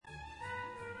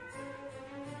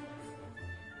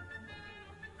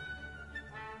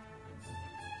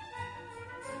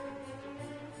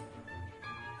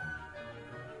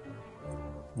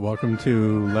Welcome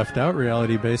to Left Out,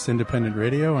 reality-based independent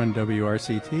radio on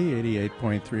WRCT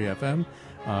 88.3 FM.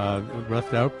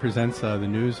 Left Out presents the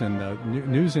news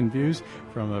and views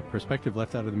from a perspective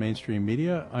left out of the mainstream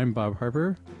media. I'm Bob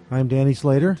Harper. I'm Danny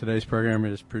Slater. Today's program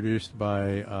is produced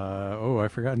by,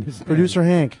 I've forgotten his name. Producer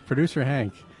Hank. Producer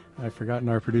Hank. I've forgotten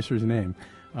our producer's name.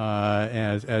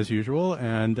 As usual,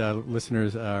 and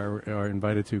listeners are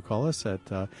invited to call us at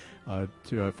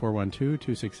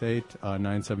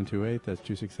 412-268-9728. That's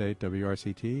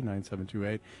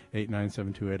 268-WRCT,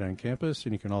 9728-89728 on campus.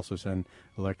 And you can also send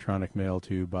electronic mail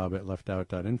to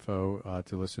bob@leftout.info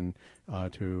to listen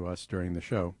to us during the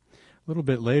show. A little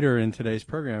bit later in today's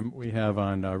program, we have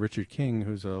on Richard King,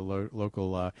 who's a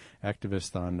local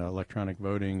activist on electronic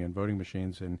voting and voting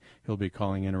machines, and he'll be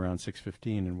calling in around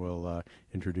 6:15, and we'll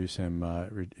introduce him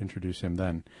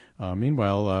then.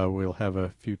 Meanwhile, we'll have a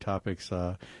few topics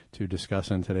to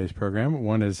discuss in today's program.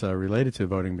 One is related to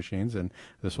voting machines, and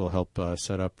this will help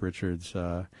set up Richard's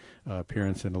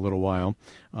appearance in a little while.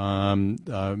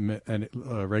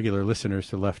 Regular listeners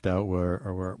to Left Out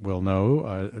will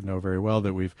know very well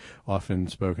that we've often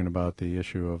spoken about the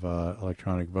issue of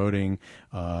electronic voting,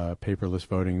 paperless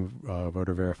voting,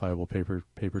 voter verifiable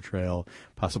paper trail,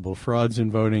 possible frauds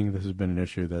in voting. This has been an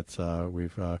issue that's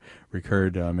we've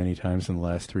recurred many times in the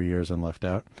last 3 years on Left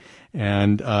Out.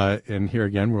 And here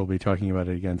again, we'll be talking about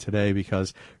it again today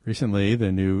because recently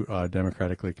the new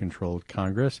democratically controlled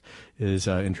Congress is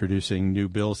introducing new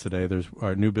bills today. There's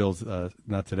new bills,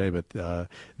 not today, but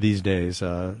these days,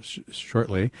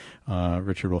 shortly.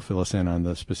 Richard will fill us in on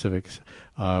the specifics.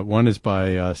 One is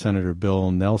by Senator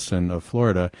Bill Nelson of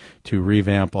Florida to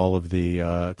revamp all of the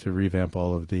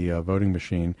voting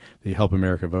machine, the Help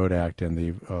America Vote Act, and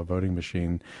the voting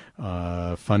machine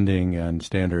funding and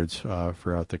standards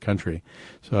throughout the country.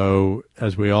 So,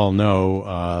 as we all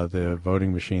know, the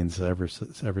voting machines ever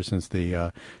since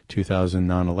the 2000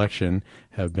 non-election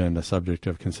have been a subject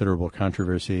of considerable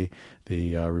controversy.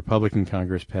 The Republican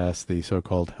Congress passed the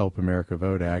so-called Help America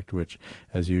Vote Act, which,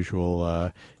 as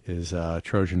usual, is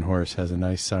Trojan Horse, has a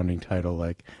nice sounding title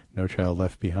like No Child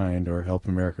Left Behind or Help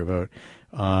America Vote,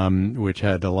 which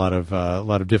had a lot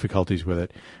of difficulties with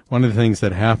it. One of the things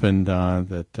that happened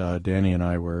that Danny and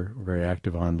I were very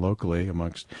active on locally,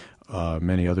 amongst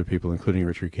many other people, including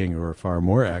Richard King, who are far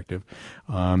more active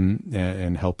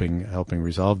in helping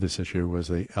resolve this issue, was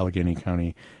the Allegheny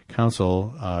County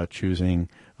Council choosing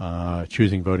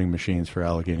voting machines for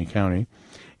Allegheny County.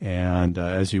 And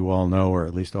as you all know, or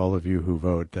at least all of you who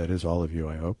vote, that is all of you,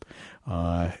 I hope,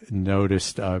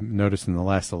 noticed in the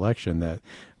last election that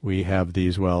we have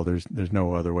these, well, there's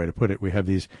no other way to put it, we have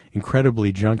these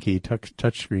incredibly junky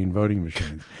touchscreen voting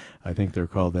machines. I think they're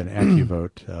called an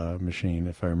AccuVote machine,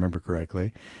 if I remember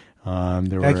correctly.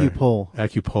 AccuPoll.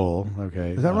 AccuPoll,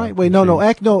 okay. Is that right? Wait, no.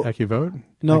 AccuVote?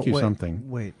 No, Something.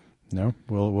 Wait. No,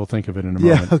 we'll think of it in a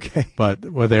moment. Yeah, okay.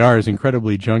 But what they are is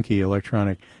incredibly junky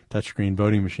electronic touchscreen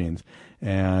voting machines,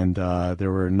 and there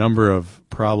were a number of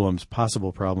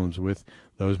possible problems with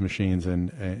those machines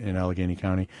in Allegheny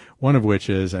County. One of which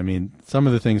is, some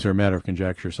of the things are a matter of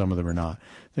conjecture, some of them are not.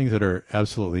 Things that are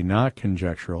absolutely not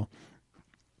conjectural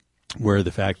were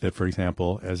the fact that, for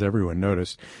example, as everyone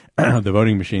noticed, the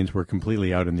voting machines were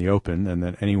completely out in the open, and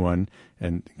that anyone,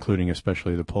 and including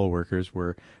especially the poll workers,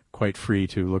 were quite free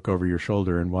to look over your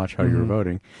shoulder and watch how you were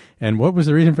voting. And what was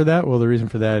the reason for that? Well, the reason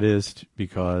for that is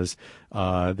because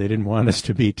they didn't want us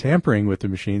to be tampering with the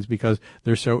machines because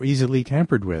they're so easily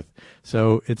tampered with.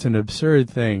 So it's an absurd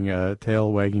thing,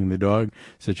 tail wagging the dog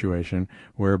situation,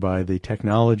 whereby the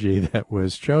technology that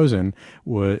was chosen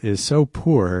is so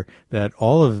poor that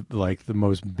all of the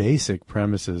most basic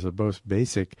premises, the most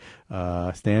basic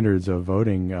standards of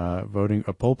voting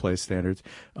poll place standards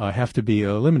have to be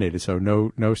eliminated. So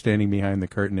no standing behind the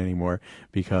curtain anymore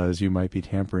because you might be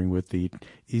tampering with the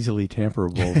easily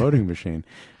tamperable voting machine.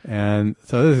 And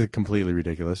so this is completely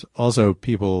ridiculous. Also,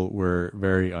 people were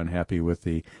very unhappy with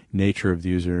the nature of the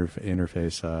user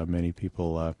interface. Many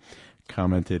people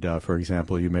commented, for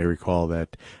example, you may recall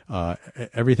that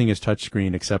everything is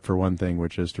touchscreen except for one thing,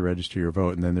 which is to register your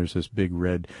vote, and then there's this big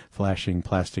red flashing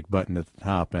plastic button at the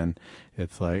top, and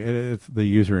it's the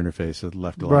user interface that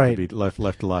left a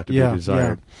lot to be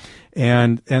desired.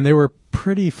 And they were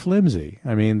pretty flimsy.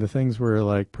 The things were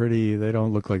they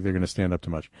don't look like they're going to stand up to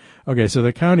much. Okay, so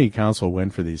the county council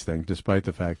went for these things, despite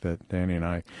the fact that Danny and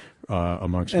I,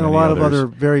 amongst and many a lot others, of other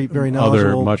very, very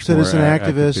knowledgeable citizen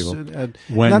activists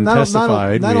went and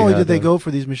testified. Not only did they go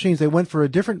for these machines, they went for a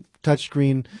different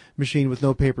touchscreen machine with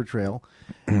no paper trail.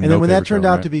 And then when that turned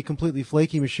out to be a completely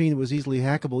flaky machine that was easily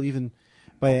hackable, even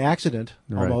by accident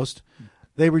almost,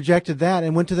 they rejected that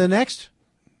and went to the next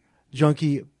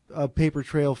junky a paper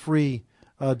trail free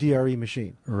DRE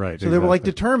machine. Right. So they were like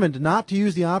determined not to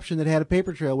use the option that had a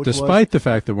paper trail, which despite the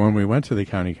fact that when we went to the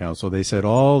county council, they said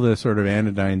all the sort of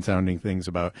anodyne sounding things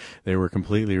about they were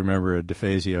completely, remember, John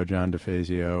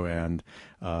DeFazio, and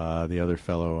the other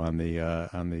fellow on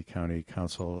the county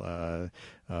council,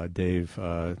 Dave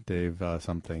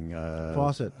something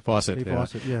Fawcett. Fawcett, Dave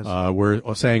Fawcett, yes.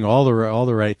 We're saying all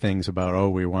the right things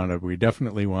about we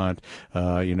definitely want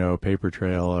paper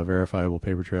trail, a verifiable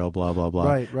paper trail, blah blah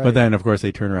blah. Right. But then of course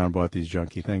they turn around and bought these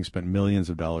junky things, spent millions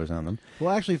of dollars on them.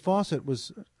 Well, actually, Fawcett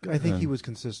was. I think he was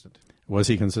consistent. Was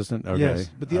he consistent? Okay. Yes,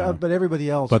 but everybody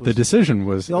else. But the decision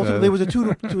was ultimately there was a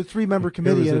 2 to 3 member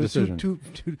committee, and it was decision. 2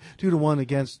 to 1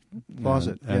 against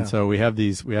Fawcett. And so we have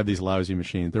these lousy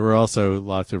machines. There were also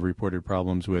lots of reported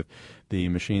problems with the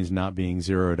machines not being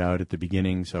zeroed out at the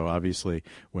beginning. So obviously,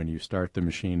 when you start the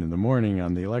machine in the morning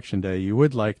on the election day, you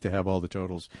would like to have all the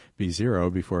totals be zero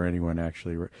before anyone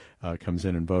actually comes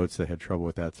in and votes. They had trouble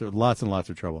with that. So lots and lots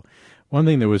of trouble. One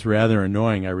thing that was rather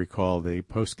annoying, I recall, the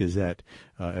Post-Gazette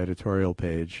editorial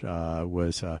page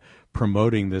was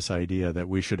promoting this idea that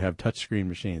we should have touchscreen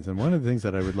machines. And one of the things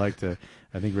that I would like to,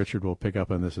 I think Richard will pick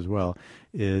up on this as well,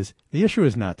 is the issue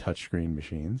is not touchscreen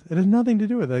machines. It has nothing to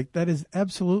do with it. That is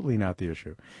absolutely not the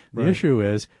issue. The issue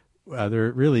is there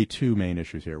are really two main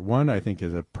issues here. One, I think,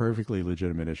 is a perfectly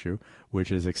legitimate issue,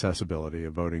 which is accessibility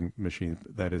of voting machines.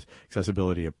 That is,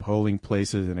 accessibility of polling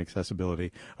places and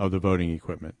accessibility of the voting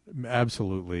equipment.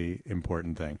 Absolutely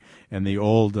important thing. And the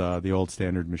old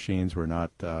standard machines were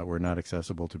not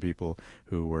accessible to people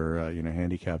who were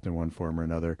handicapped in one form or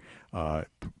another,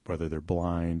 whether they're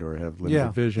blind or have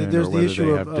limited vision, there's or whether the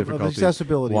issue they have of difficulty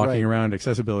accessibility, walking around.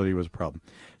 Accessibility was a problem.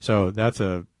 So that's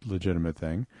a legitimate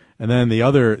thing. And then the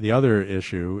other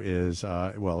issue is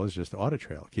just audit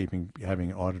trail,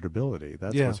 having auditability.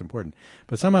 That's what's important.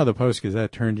 But somehow the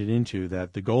Post-Gazette turned it into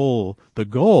that the goal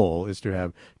is to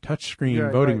have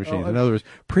touchscreen voting machines. In other words,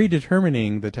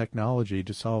 predetermining the technology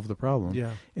to solve the problem.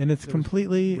 Yeah. And it's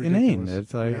completely ridiculous. inane.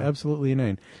 It's absolutely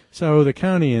inane. So the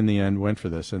county in the end went for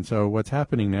this. And so what's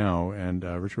happening now, and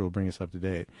Richard will bring us up to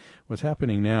date, what's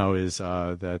happening now is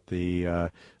that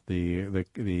the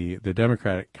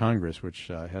Democratic Congress, which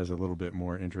has a little bit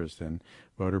more interest in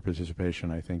voter participation,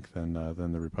 I think, than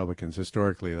the Republicans.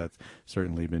 Historically, that's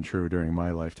certainly been true during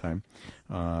my lifetime.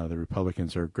 The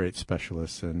Republicans are great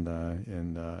specialists in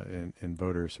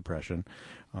voter suppression,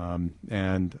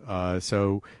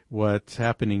 so what's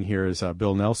happening here is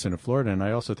Bill Nelson of Florida, and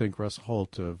I also think Russ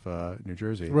Holt of New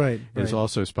Jersey is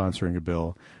also sponsoring a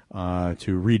bill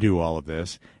to redo all of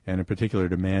this, and in particular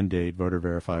to mandate voter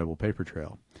verifiable paper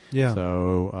trail. Yeah.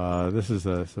 So this is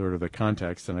the sort of the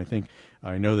context, and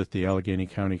I know that the Allegheny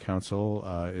County Council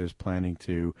is planning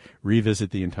to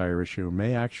revisit the entire issue,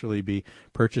 may actually be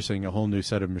purchasing a whole new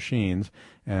set of machines,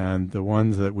 and the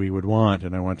ones that we would want,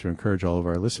 and I want to encourage all of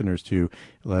our listeners to,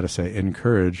 let us say,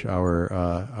 encourage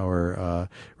our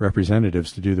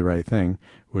representatives to do the right thing,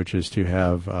 which is to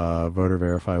have voter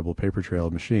verifiable paper trail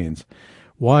machines.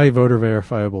 Why voter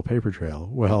verifiable paper trail?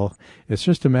 Well, it's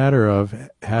just a matter of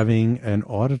having an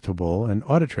audit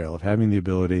trail, of having the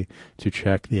ability to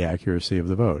check the accuracy of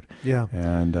the vote. Yeah.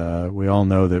 And we all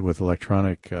know that with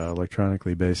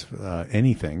electronically based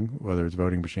anything, whether it's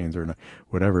voting machines or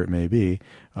whatever it may be,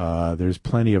 there's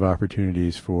plenty of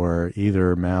opportunities for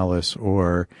either malice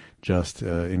or just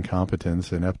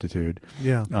incompetence, ineptitude,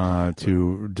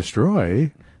 to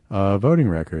destroy voting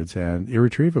records, and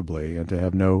irretrievably, and to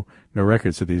have no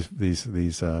records of these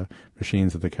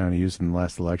machines that the county used in the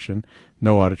last election,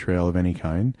 no audit trail of any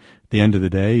kind. At the end of the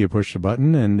day, you push the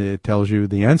button and it tells you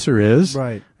the answer is,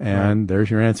 and there's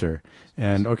your answer.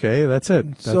 And okay, that's it.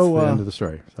 That's the end of the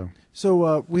story.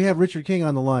 So we have Richard King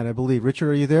on the line, I believe. Richard,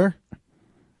 are you there?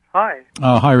 Hi.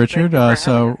 Hi, Richard.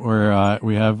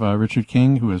 We have Richard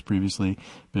King, who has previously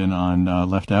been on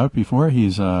Left Out before.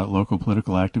 He's a local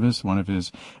political activist. One of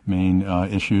his main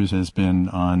issues has been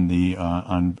on the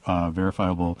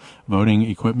verifiable voting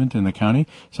equipment in the county.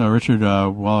 So, Richard,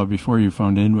 before you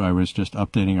phoned in, I was just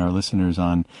updating our listeners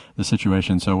on the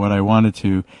situation. So, what I wanted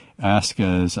to ask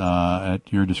is, at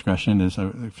your discretion, is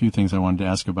a few things I wanted to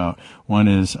ask about. One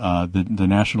is the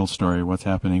national story, what's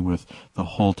happening with the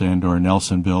Holt and or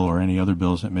Nelson bill or any other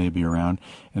bills that may be around.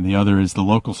 And the other is the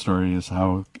local story, is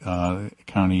how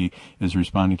county is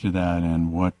responding to that,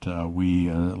 and what we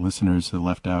listeners that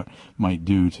Left Out might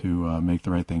do to make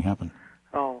the right thing happen.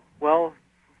 Oh, well,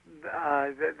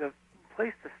 the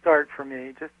place to start for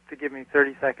me, just to give me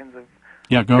 30 seconds of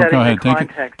go ahead.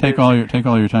 Take all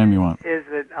your time you want. Is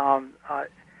that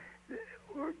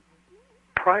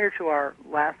prior to our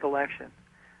last election,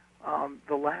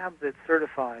 the lab that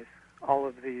certifies all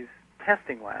of these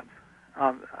testing labs,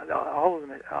 all of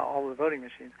the voting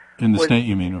machines. In the state,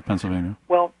 you mean, of Pennsylvania?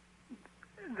 Well,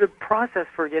 the process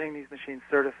for getting these machines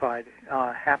certified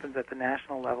happens at the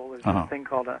national level. There's this thing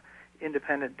called a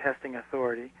independent testing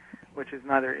authority, which is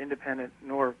neither independent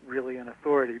nor really an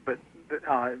authority, but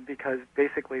because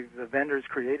basically the vendors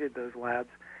created those labs,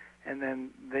 and then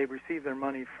they receive their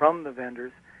money from the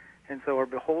vendors, and so are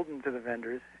beholden to the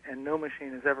vendors, and no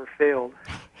machine has ever failed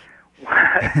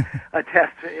a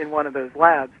test in one of those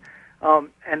labs.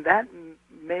 And that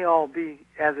may all be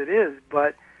as it is,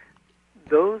 but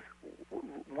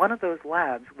one of those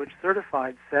labs, which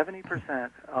certified 70%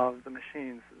 of the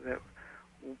machines that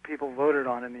people voted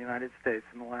on in the United States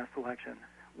in the last election,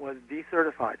 was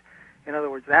decertified. In other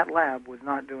words, that lab was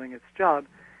not doing its job,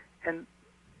 and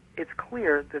it's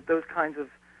clear that those kinds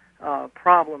of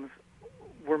problems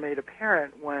were made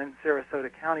apparent when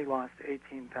Sarasota County lost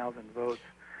 18,000 votes.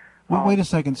 Well, wait a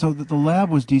second. So that the lab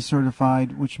was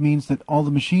decertified, which means that all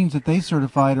the machines that they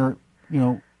certified are,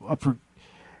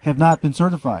 have not been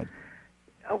certified.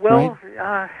 Well,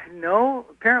 right? No.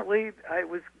 Apparently,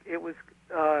 it was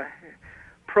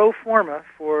pro forma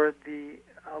for the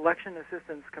Election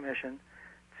Assistance Commission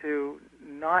to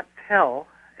not tell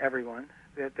everyone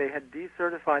that they had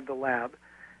decertified the lab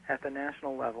at the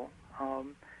national level.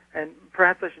 And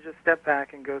perhaps I should just step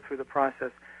back and go through the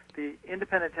process. The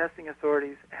independent testing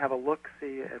authorities have a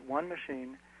look-see at one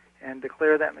machine and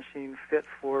declare that machine fit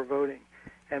for voting.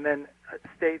 And then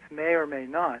states may or may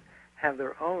not have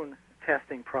their own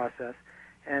testing process.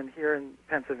 And here in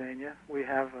Pennsylvania, we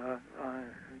have a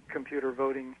computer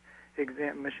voting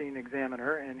machine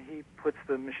examiner, and he puts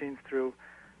the machines through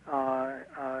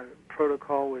a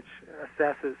protocol which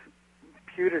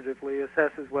putatively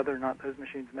assesses whether or not those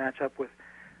machines match up with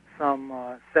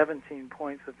some 17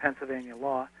 points of Pennsylvania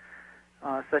law,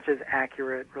 such as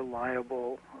accurate,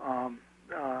 reliable,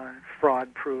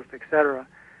 fraud-proof, etc.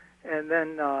 And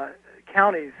then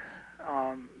counties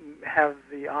have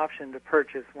the option to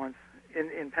purchase once.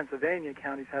 In Pennsylvania,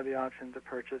 counties have the option to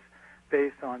purchase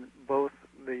based on both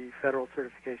the federal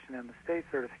certification and the state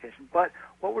certification. But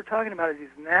what we're talking about is this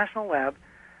national lab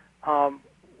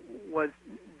was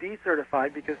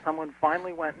decertified because someone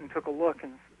finally went and took a look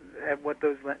at what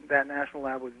that national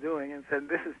lab was doing and said,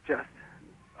 this is just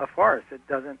a farce. It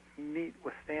doesn't meet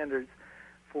with standards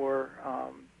for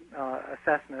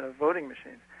assessment of voting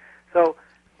machines. So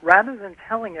rather than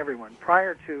telling everyone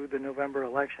prior to the November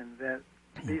election that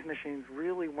these machines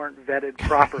really weren't vetted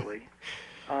properly,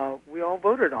 we all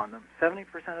voted on them. 70%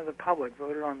 of the public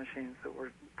voted on machines that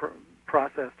were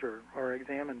processed or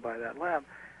examined by that lab.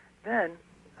 Then,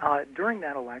 during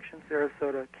that election,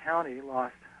 Sarasota County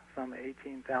lost some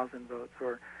 18,000 votes,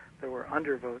 or there were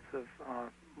undervotes of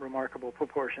remarkable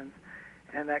proportions,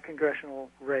 and that congressional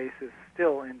race is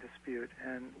still in dispute,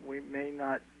 and we may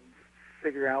not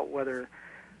figure out whether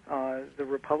the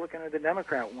Republican or the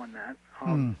Democrat won that.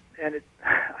 And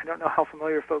I don't know how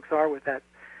familiar folks are with that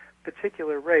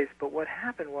particular race, but what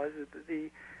happened was that the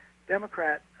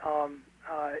Democrat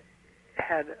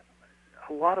had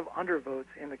a lot of undervotes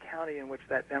in the county in which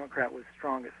that Democrat was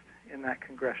strongest in that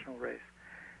congressional race,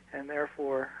 and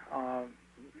therefore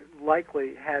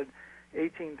likely had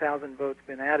 18,000 votes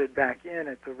been added back in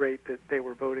at the rate that they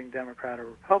were voting Democrat or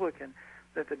Republican,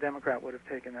 that the Democrat would have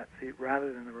taken that seat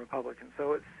rather than the Republican.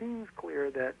 So it seems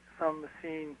clear that some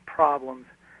machine problems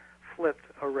flipped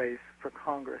a race for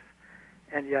Congress,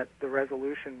 and yet the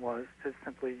resolution was to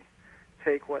simply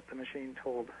take what the machine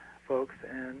told folks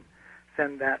and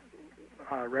send that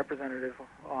representative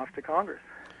off to Congress.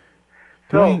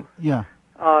 So,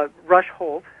 Rush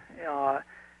Holt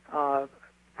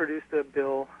produced a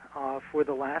bill for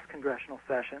the last congressional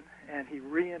session, and he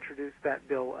reintroduced that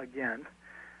bill again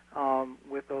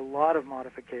with a lot of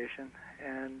modification.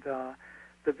 And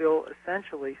the bill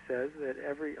essentially says that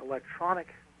every electronic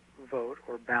vote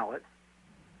or ballot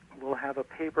will have a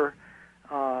paper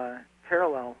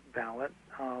parallel ballot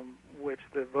which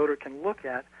the voter can look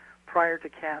at prior to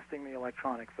casting the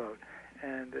electronic vote,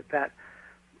 and that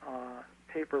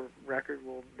paper record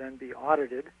will then be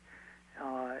audited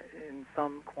in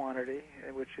some quantity,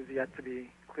 which is yet to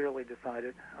be clearly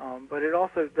decided. But it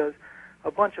also does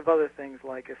a bunch of other things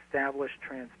like establish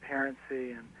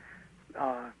transparency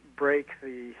and break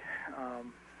the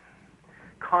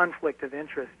conflict of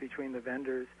interest between the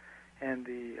vendors and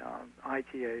the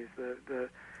ITAs.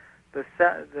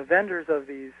 The vendors of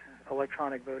these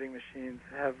electronic voting machines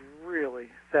have really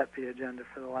set the agenda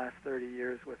for the last 30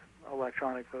 years with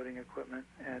electronic voting equipment.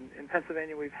 And in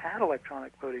Pennsylvania, we've had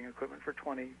electronic voting equipment for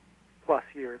 20-plus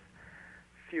years.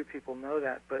 Few people know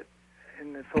that, but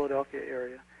in the Philadelphia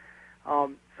area.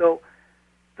 So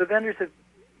the vendors have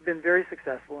been very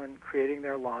successful in creating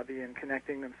their lobby and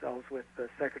connecting themselves with the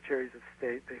Secretaries of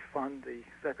State. They fund the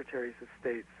Secretaries of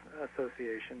State's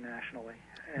Association nationally.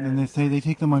 And they say they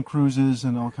take them on cruises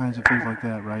and all kinds of things like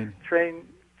that, right?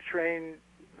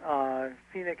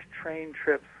 Phoenix train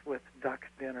trips with duck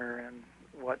dinner and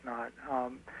whatnot.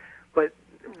 But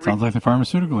sounds like the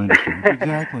pharmaceutical industry.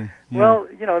 Exactly. Yeah. Well,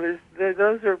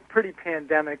 those are pretty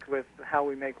pandemic with how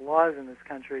we make laws in this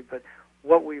country, but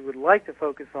what we would like to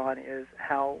focus on is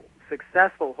how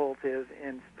successful Holt is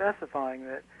in specifying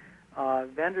that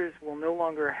vendors will no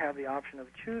longer have the option of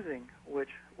choosing which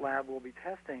lab will be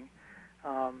testing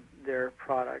their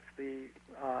products. The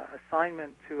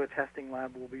assignment to a testing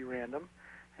lab will be random,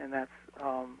 and that's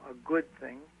a good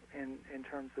thing in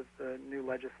terms of the new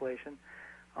legislation.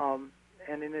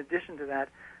 And in addition to that,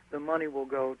 the money will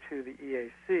go to the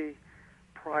EAC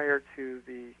prior to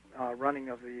the running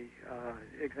of the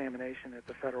examination at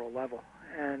the federal level.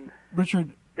 And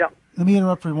Richard, yeah. Let me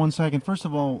interrupt for 1 second. First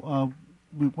of all,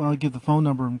 we want to give the phone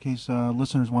number in case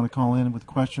listeners want to call in with a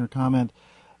question or comment.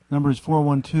 The number is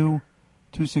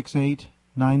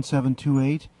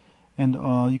 412-268-9728, and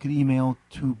you can email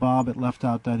to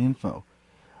bob@leftout.info.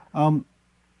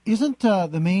 Isn't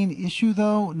the main issue,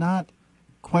 though, not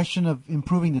question of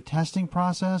improving the testing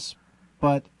process,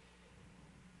 but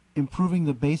improving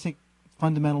the basic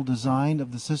fundamental design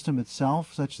of the system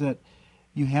itself, such that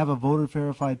you have a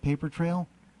voter-verified paper trail?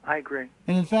 I agree.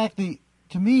 And in fact,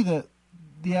 to me, the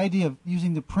idea of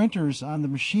using the printers on the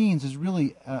machines is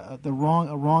really a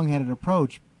wrong-headed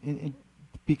approach,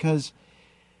 because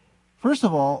first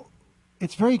of all,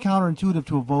 it's very counterintuitive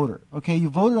to a voter. Okay, you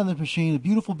voted on the machine, a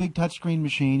beautiful big touchscreen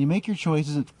machine. You make your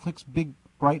choices. It clicks big,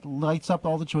 bright, lights up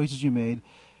all the choices you made.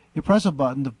 You press a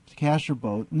button to cast your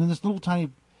vote, and then this little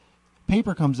tiny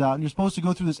paper comes out, and you're supposed to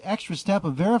go through this extra step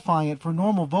of verifying it for a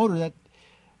normal voter. That,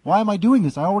 why am I doing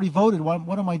this? I already voted.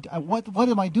 What am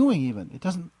I doing even? It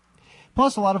doesn't.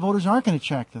 Plus, a lot of voters aren't going to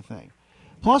check the thing.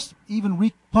 Plus,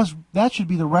 that should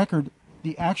be the record,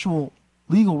 the actual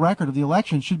legal record of the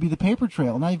election should be the paper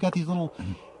trail. Now you've got these little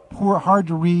poor, hard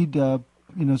to read,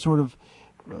 sort of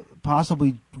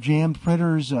possibly jammed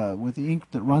printers with ink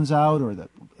that runs out or that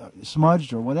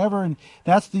smudged or whatever, and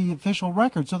that's the official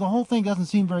record. So the whole thing doesn't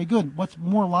seem very good. What's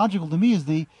more logical to me is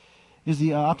the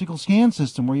optical scan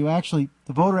system, where the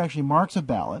voter actually marks a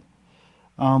ballot,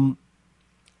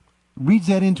 reads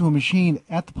that into a machine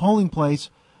at the polling place.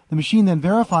 The machine then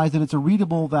verifies that it's a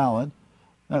readable ballot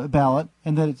and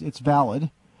that it's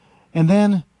valid, and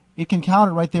then it can count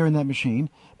it right there in that machine.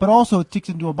 But also it ticks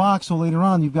into a box, so later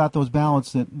on you've got those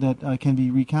ballots that can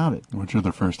be recounted. Which are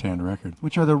the first-hand record.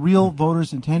 Which are the real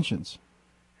voters' intentions.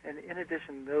 And in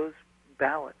addition, those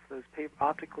ballots, those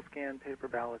optical scan paper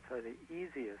ballots, are the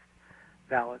easiest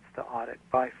ballots to audit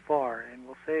by far, and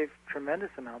will save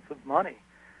tremendous amounts of money.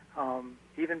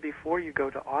 Even before you go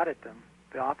to audit them,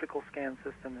 the optical scan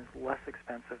system is less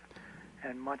expensive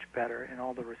and much better in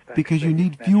all the respects. Because you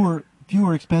need fewer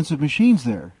expensive machines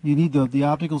there. You need the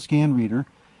optical scan reader,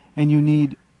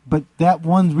 but that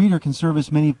one reader can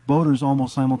service many voters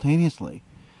almost simultaneously.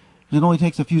 It only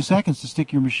takes a few seconds to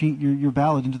stick your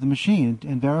ballot into the machine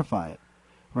and verify it,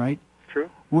 right?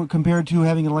 True. Compared to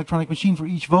having an electronic machine for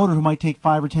each voter who might take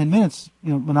 5 or 10 minutes,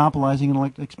 monopolizing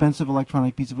an expensive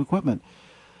electronic piece of equipment.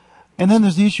 And then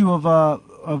there's the issue of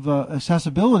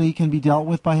accessibility can be dealt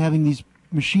with by having these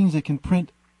machines that can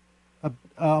print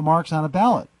marks on a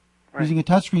ballot, right, using a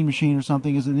touchscreen machine or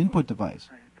something as an input device.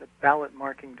 Right. The ballot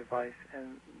marking device,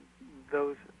 and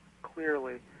those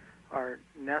clearly are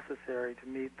necessary to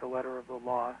meet the letter of the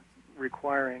law,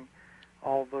 requiring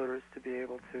all voters to be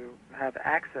able to have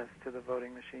access to the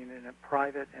voting machine in a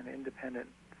private and independent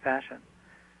fashion.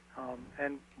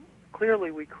 And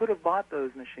clearly we could have bought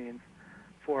those machines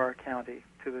for our county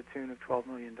to the tune of $12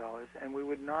 million, and we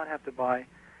would not have to buy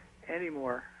any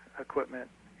more equipment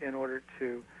in order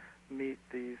to meet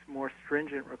these more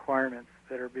stringent requirements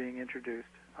that are being introduced,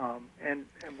 and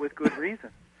with good reason,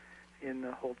 in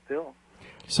the Holt bill.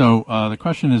 So the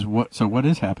question is, what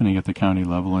is happening at the county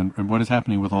level, and what is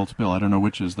happening with Holt's bill? I don't know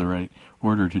which is the right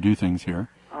order to do things here.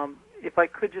 If I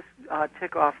could just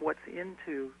tick off what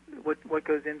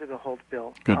goes into the Holt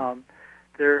bill. Good.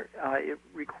 It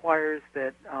requires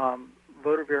that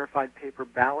voter-verified paper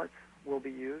ballots will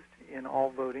be used in all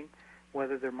voting,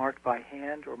 whether they're marked by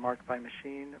hand or marked by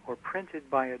machine or printed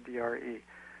by a DRE.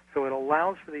 So it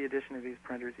allows for the addition of these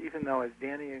printers, even though, as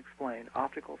Danny explained,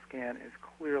 optical scan is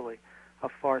clearly a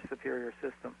far superior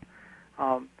system.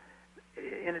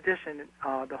 In addition,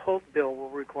 the Holt bill will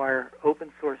require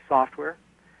open-source software.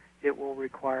 It will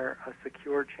require a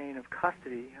secure chain of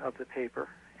custody of the paper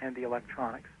and the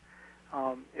electronics.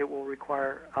 it will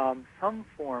require some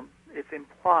form. It's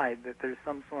implied that there's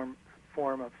some form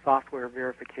of software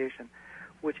verification,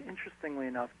 which, interestingly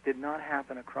enough, did not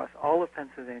happen across all of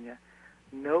Pennsylvania.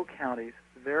 No counties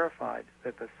verified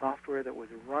that the software that was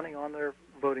running on their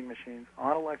voting machines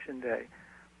on Election Day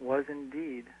was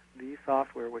indeed the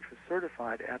software which was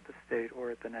certified at the state or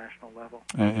at the national level.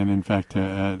 And in fact,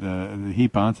 the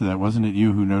heap onto that, wasn't it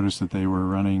you who noticed that they were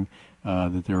running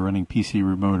PC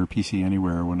Remote or PC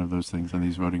Anywhere, or one of those things on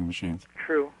these voting machines?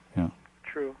 True. Yeah.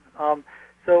 True.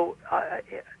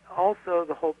 Also,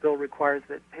 the whole bill requires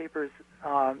that papers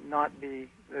not be,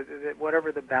 that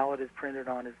whatever the ballot is printed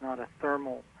on is not a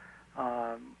thermal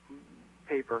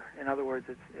paper. In other words,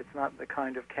 it's not the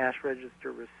kind of cash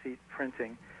register receipt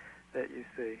printing that you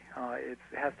see. It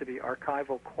has to be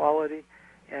archival quality,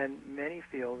 and many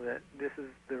feel that this is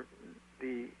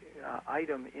the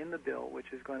item in the bill which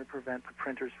is going to prevent the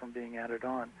printers from being added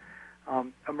on.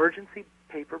 Emergency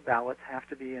paper ballots have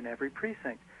to be in every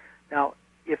precinct. Now,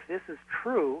 if this is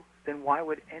true, then why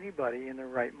would anybody in their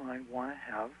right mind want to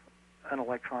have an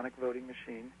electronic voting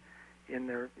machine in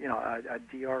their, a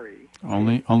DRE?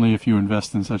 Only if you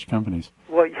invest in such companies.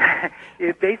 Well, yeah,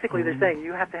 basically they're saying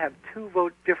you have to have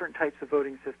different types of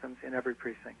voting systems in every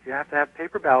precinct. You have to have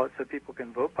paper ballots so people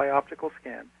can vote by optical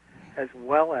scan, as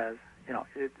well as,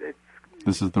 it's.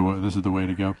 This is the way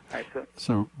to go. All right,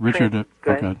 so Richard,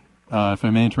 go ahead. If I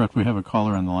may interrupt, we have a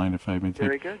caller on the line. If I may take,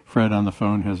 Very good. Fred on the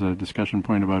phone has a discussion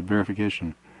point about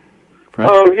verification. Fred?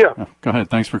 Yeah. Oh, go ahead.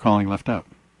 Thanks for calling Left Out.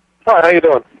 Hi, how you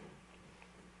doing?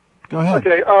 Go ahead.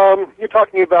 Okay, you're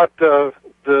talking about the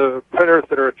printers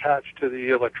that are attached to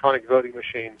the electronic voting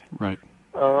machines. Right.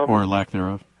 Or lack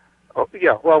thereof. Oh,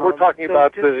 yeah, well, we're talking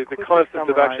about the concept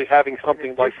of actually having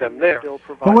something like them there.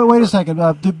 Wait a second.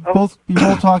 You're both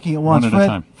talking at once. One at a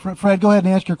time. Fred, go ahead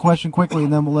and ask your question quickly,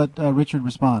 and then we'll let Richard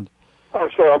respond. Oh,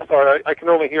 sure, I'm sorry. I can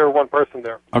only hear one person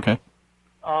there. Okay.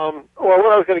 Well,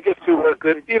 what I was going to get to was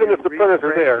that even if the printers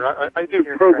are there, I do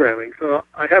programming, so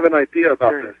I have an idea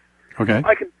about this. Okay.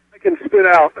 I can spit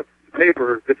out a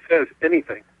paper that says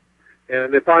anything.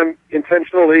 And if I'm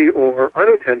intentionally or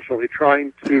unintentionally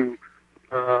trying to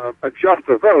adjust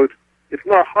a vote, it's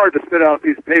not hard to spit out a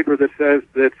piece of paper that says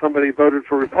that somebody voted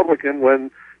for Republican when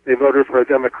they voted for a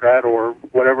Democrat or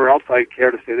whatever else I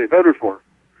care to say they voted for.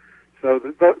 So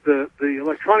the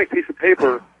electronic piece of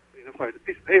paper, the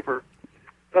piece of paper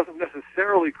doesn't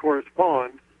necessarily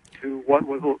correspond to what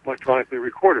was electronically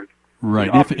recorded.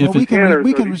 Right.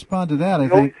 We can respond to that, I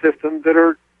think. Systems that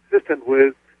are consistent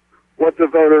with what the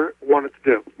voter wanted to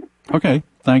do. Okay.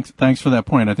 Thanks for that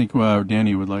point. I think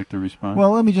Danny would like to respond. Well,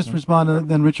 let me just respond, and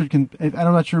then Richard can. I'm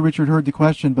not sure Richard heard the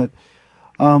question, but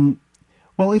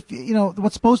if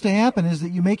what's supposed to happen is that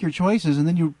you make your choices, and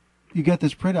then you get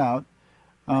this printout,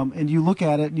 and you look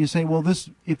at it and you say, well,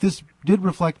 if this did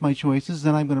reflect my choices,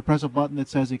 then I'm going to press a button that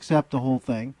says accept the whole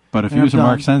thing. But if you use a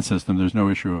mark sense system, there's no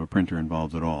issue of a printer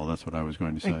involved at all. That's what I was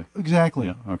going to say. Exactly.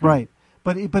 Yeah, okay. Right.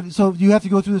 But so you have to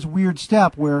go through this weird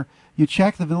step where you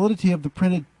check the validity of the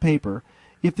printed paper.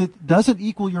 If it doesn't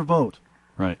equal your vote,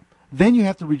 right, then you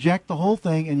have to reject the whole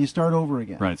thing and you start over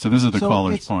again. Right. So this is the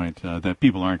caller's point that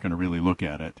people aren't going to really look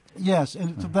at it. Yes,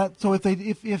 and so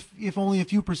if only a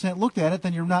few % looked at it,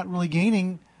 then you're not really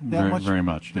gaining that very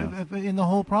much yeah. in the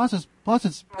whole process. Plus,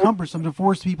 it's cumbersome to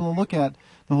force people to look at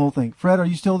the whole thing. Fred, are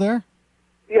you still there?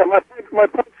 Yeah, my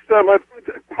point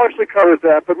partially covers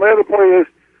that, but my other point is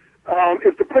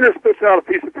if the printer spits out a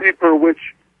piece of paper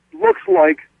which looks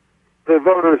like the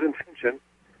voter's intention,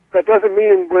 that doesn't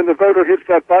mean when the voter hits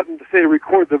that button to say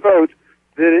record the vote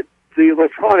that the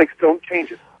electronics don't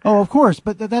change it. Oh, of course,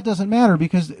 but that doesn't matter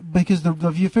because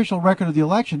the official record of the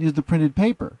election is the printed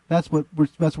paper. That's what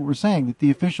we're saying, that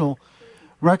the official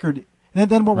record. And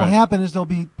then what will happen is there'll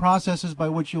be processes by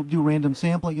which you'll do random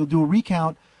sampling. You'll do a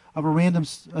recount of a random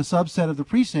subset of the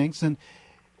precincts, and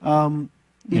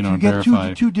if you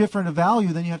get too different a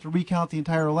value, then you have to recount the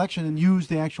entire election and use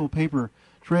the actual paper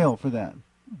trail for that.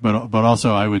 But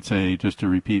also, I would say, just to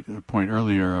repeat a point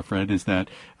earlier, Fred, is that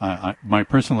my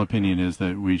personal opinion is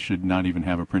that we should not even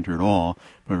have a printer at all,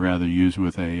 but rather use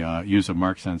a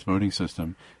mark sense voting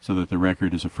system so that the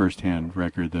record is a first-hand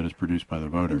record that is produced by the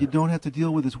voter. And you don't have to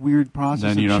deal with this weird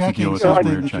process of checking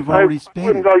something that you've already stated. I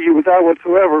wouldn't argue with that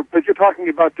whatsoever, but you're talking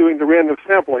about doing the random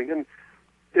sampling, and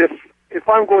if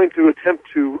I'm going to attempt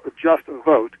to adjust a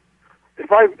vote, if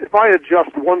I adjust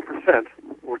 1%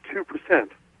 or 2%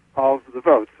 of the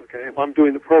votes, okay, if I'm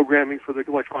doing the programming for the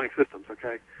electronic systems,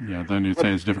 okay? Yeah, then you'd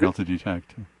say it's difficult to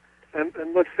detect. And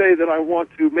let's say that I want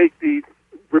to make the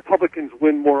Republicans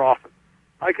win more often.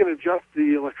 I can adjust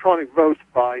the electronic votes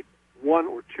by 1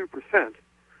 or 2%,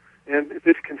 and if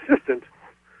it's consistent,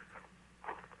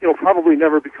 it'll probably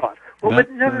never be caught. Well,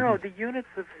 but no. The units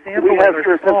of sampling We have are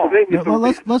here in small. Pennsylvania.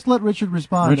 Well, let's let Richard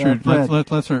respond. Richard, Fred.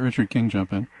 let's let Richard King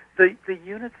jump in. The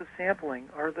units of sampling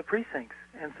are the precincts,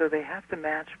 and so they have to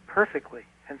match perfectly.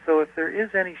 And so if there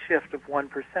is any shift of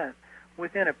 1%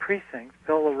 within a precinct,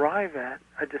 they'll arrive at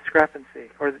a discrepancy,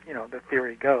 or the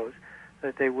theory goes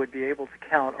that they would be able to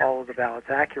count all of the ballots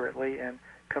accurately and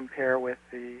compare with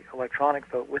the electronic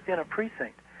vote within a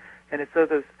precinct. And so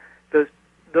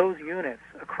those units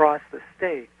across the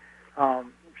state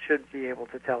should be able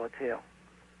to tell a tale.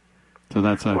 So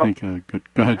that's, I think, good.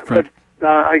 Go ahead, Fred.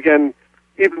 But, again,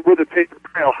 even with a paper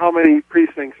trail, how many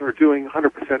precincts are doing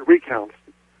 100% recounts?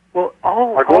 Well,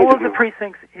 all of the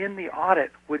precincts in the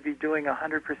audit would be doing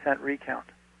 100% recount.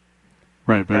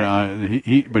 Right, but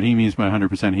he means by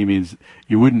 100%, he means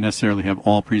you wouldn't necessarily have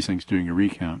all precincts doing a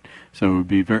recount. So it would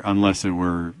be unless it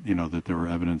were, that there were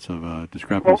evidence of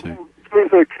discrepancy. Well,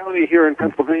 there's a county here in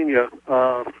Pennsylvania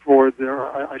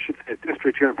I should say a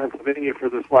district here in Pennsylvania for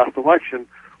this last election,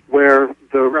 where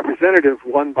the representative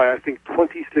won by, I think,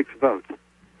 26 votes.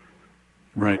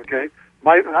 Right. Okay.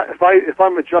 If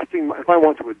I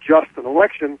want to adjust an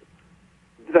election,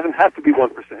 it doesn't have to be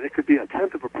 1%. It could be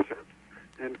 0.1%.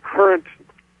 And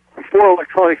before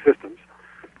electronic systems,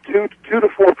 2 to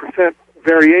 4%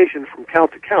 variation from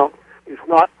count to count is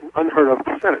not unheard of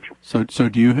percentage. So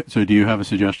do you have a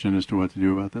suggestion as to what to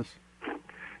do about this?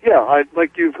 Yeah,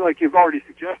 like you've already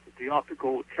suggested, the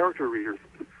optical character readers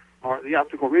are the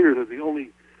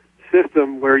only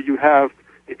system where you have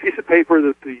a piece of paper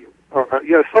that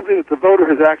something that the voter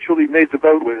has actually made the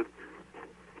vote with.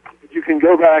 You can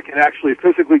go back and actually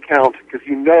physically count because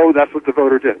that's what the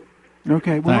voter did.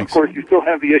 Okay. Well, Thanks. Of course, you still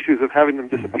have the issues of having them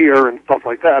disappear and stuff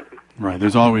like that. Right.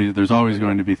 There's always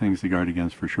going to be things to guard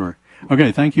against for sure.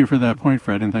 Okay. Thank you for that point,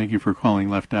 Fred, and thank you for calling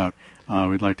Left Out.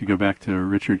 We'd like to go back to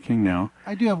Richard King now.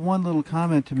 I do have one little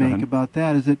comment to make about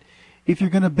that. Is that if you're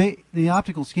going to the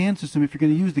optical scan system, if you're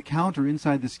going to use the counter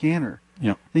inside the scanner,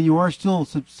 then you are still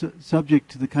subject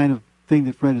to the kind of thing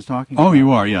that Fred is talking about. Oh, you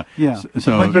are, yeah. Yeah.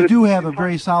 So, but you do have a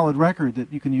very solid record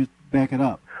that you can use back it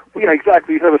up. Well, yeah,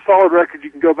 exactly. You have a solid record.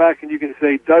 You can go back and you can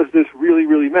say, does this really,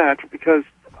 really match? Because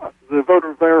the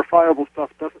voter verifiable stuff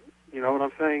doesn't. You know what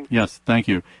I'm saying? Yes, thank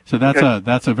you. So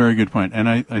that's a very good point. And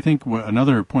I think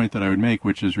another point that I would make,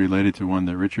 which is related to one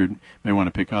that Richard may want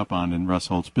to pick up on in Russ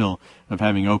Holt's bill of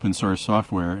having open source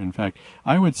software. In fact,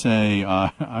 I would say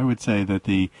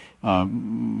that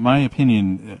my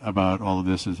opinion about all of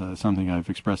this is something I've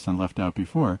expressed on Left Out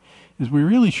before. Is we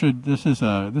really should. This is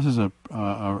a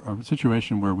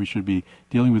situation where we should be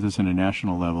dealing with this in a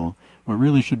national level. What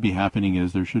really should be happening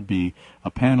is there should be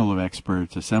a panel of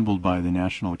experts assembled by the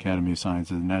National Academy of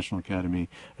Sciences, the National Academy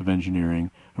of Engineering,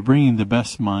 of bringing the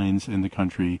best minds in the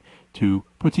country to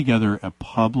put together a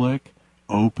public,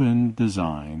 open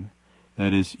design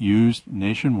that is used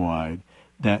nationwide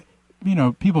that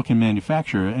people can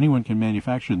manufacture. Anyone can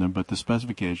manufacture them, but the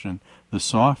specification, the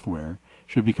software,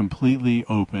 should be completely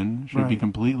open, should be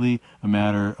completely a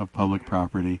matter of public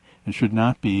property, and should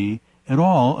not be at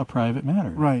all a private matter.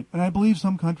 Right, and I believe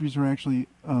some countries are actually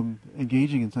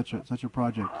engaging in such a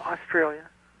project. Australia.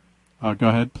 Go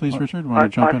ahead, please, Richard. Want to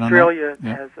jump in on that? Australia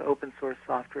has open source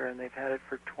software, and they've had it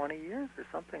for 20 years or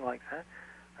something like that.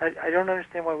 I don't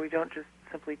understand why we don't just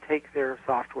simply take their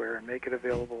software and make it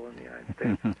available in the United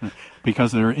States.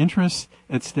 Because there are interests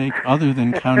at stake other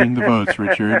than counting the votes,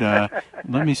 Richard.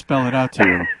 Let me spell it out to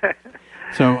you.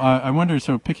 So I wonder,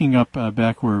 picking up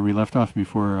back where we left off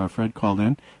before Fred called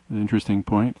in, an interesting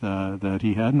point that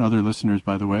he had, and other listeners,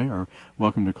 by the way, are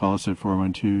welcome to call us at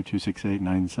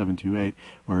 412-268-9728,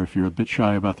 or if you're a bit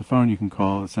shy about the phone, you can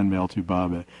send mail to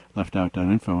Bob at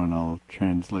leftout.info, and I'll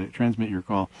transmit your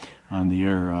call on the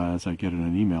air as I get it in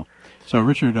an email. So,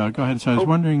 Richard, go ahead. So I was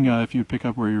wondering if you'd pick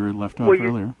up where you were left off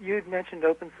earlier. You had mentioned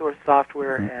open source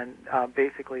software, and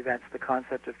basically that's the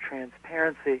concept of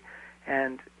transparency.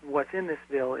 And what's in this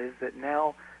bill is that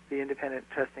now the independent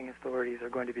testing authorities are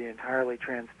going to be entirely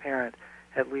transparent,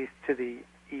 at least to the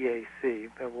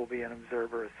EAC. There will be an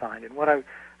observer assigned, and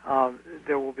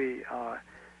there will be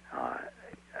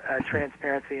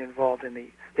transparency involved in the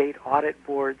state audit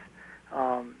boards.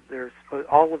 There's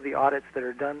all of the audits that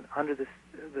are done under the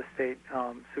state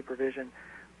supervision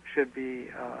should be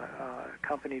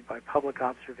accompanied by public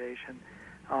observation.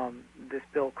 This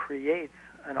bill creates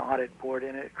an audit board,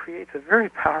 and it creates a very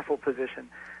powerful position.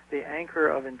 The anchor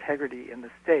of integrity in the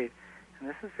state, and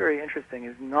this is very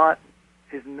interesting,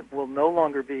 will no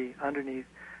longer be underneath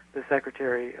the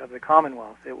Secretary of the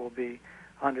Commonwealth. It will be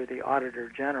under the Auditor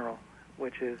General,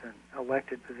 which is an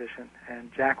elected position.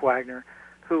 And Jack Wagner,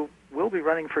 who will be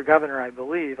running for governor, I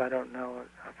believe. I don't know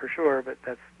for sure, but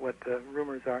that's what the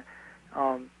rumors are.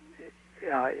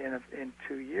 In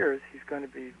 2 years, he's going to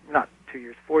be, not 2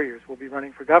 years, 4 years, will be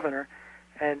running for governor.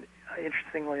 And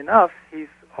interestingly enough, he's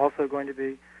also going to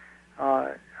be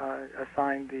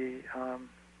assigned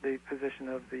the position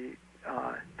of the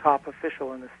top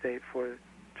official in the state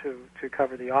to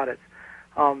cover the audits.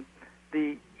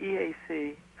 The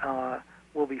EAC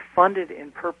will be funded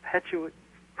in perpetuity.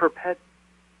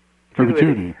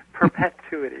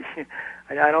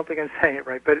 I don't think I'm saying it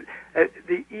right, but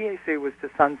the EAC was to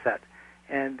sunset,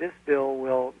 and this bill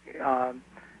will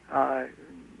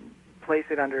place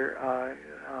it under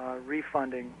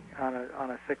refunding on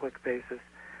a cyclic basis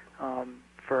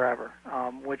forever,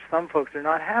 which some folks are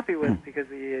not happy with because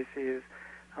the EAC is,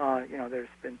 there's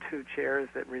been 2 chairs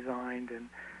that resigned and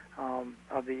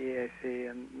of the EAC,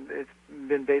 and it's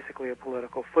been basically a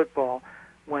political football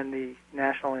when the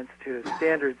National Institute of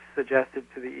Standards suggested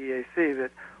to the EAC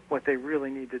that what they really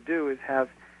need to do is have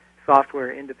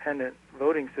software-independent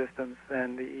voting systems,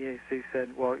 and the EAC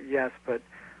said, well, yes, but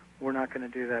we're not going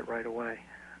to do that right away,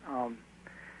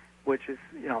 which is,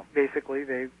 basically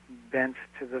they bent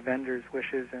to the vendors'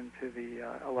 wishes and to the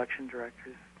election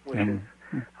directors' wishes.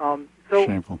 So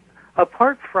shameful.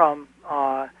 Apart from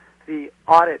the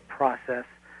audit process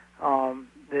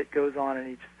that goes on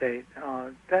in each state,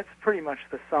 that's pretty much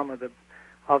the sum of the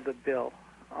bill.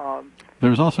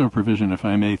 There's also a provision, if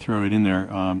I may throw it in there,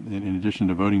 in addition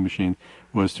to voting machine,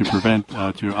 was to prevent,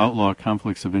 to outlaw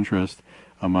conflicts of interest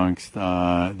amongst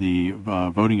the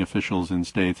voting officials in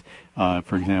states.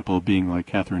 For example, being like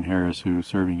Catherine Harris, who's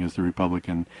serving as the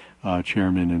Republican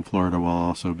chairman in Florida while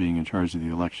also being in charge of the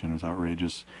election, is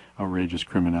outrageous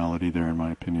criminality there, in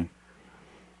my opinion.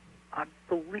 I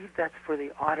believe that's for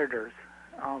the auditors,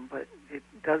 but it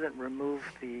doesn't remove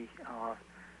the.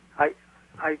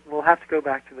 I will have to go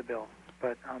back to the bill,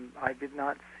 but I did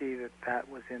not see that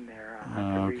was in there.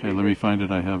 Okay, let me find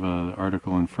it. I have an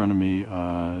article in front of me.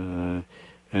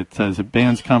 It says it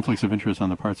bans conflicts of interest on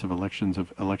the parts of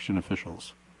election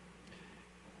officials.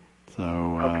 So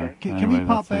okay. Can anyway, we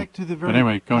pop back to the very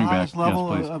highest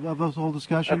level of this whole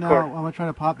discussion now? I'm going to try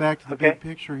to pop back to the big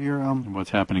picture here. What's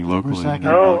happening locally?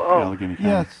 Allegheny County.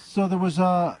 Yes. So there was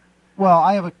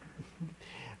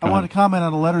I want to comment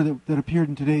on a letter that appeared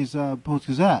in today's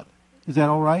Post-Gazette. Is that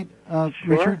all right,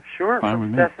 Richard? Sure. Fine with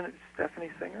me.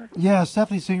 Stephanie Singer? Yeah,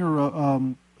 Stephanie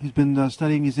Singer, who's been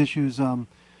studying these issues for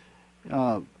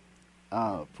a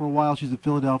while. She's a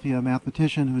Philadelphia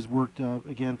mathematician who's worked,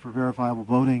 again, for verifiable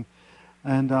voting.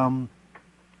 And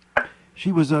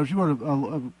she wrote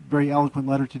a very eloquent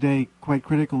letter today, quite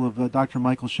critical of Dr.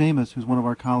 Michael Seamus, who's one of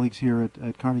our colleagues here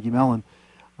at Carnegie Mellon,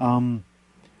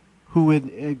 who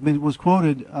was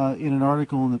quoted in an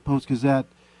article in the Post-Gazette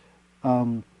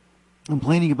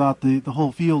complaining about the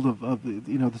whole field of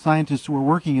the scientists who are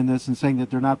working in this and saying that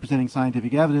they're not presenting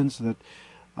scientific evidence, that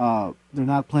they're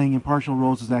not playing impartial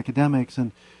roles as academics.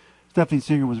 And Stephanie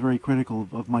Singer was very critical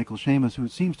of Michael Seamus, who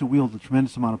seems to wield a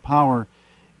tremendous amount of power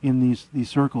in these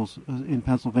circles in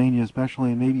Pennsylvania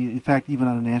especially, and maybe, in fact, even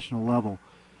on a national level.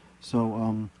 So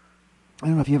I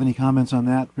don't know if you have any comments on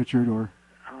that, Richard, or...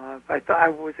 I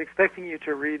was expecting you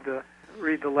to read the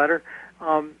letter.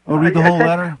 Read the whole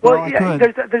letter? Well, I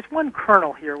could. There's one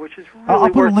kernel here, which is really I'll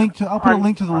put a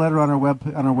link to the letter on our web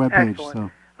page.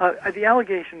 Excellent. So. The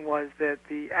allegation was that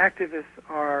the activists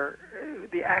are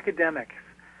the academics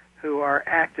who are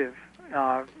active,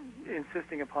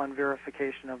 insisting upon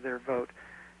verification of their vote,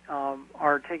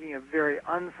 are taking a very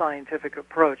unscientific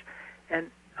approach.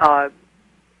 And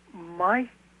my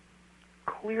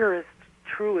clearest,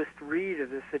 truest read of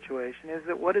this situation is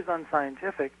that what is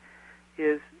unscientific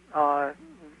is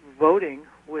voting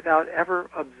without ever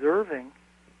observing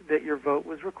that your vote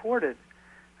was recorded.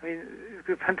 I mean,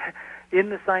 in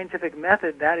the scientific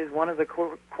method, that is one of the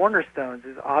cornerstones,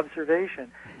 is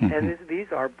observation. And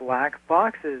these are black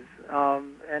boxes,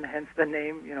 and hence the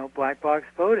name, black box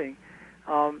voting.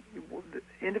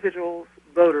 Individuals,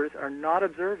 voters, are not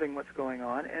observing what's going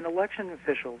on, and election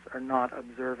officials are not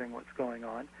observing what's going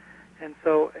on. And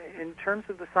so in terms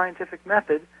of the scientific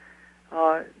method,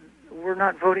 we're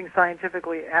not voting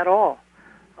scientifically at all.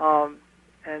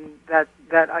 And that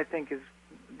I think, is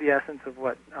the essence of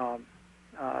what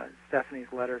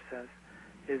Stephanie's letter says,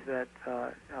 is that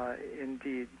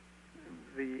indeed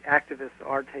the activists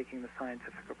are taking the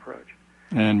scientific approach.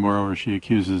 And moreover, she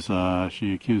accuses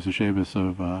Seamus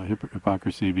of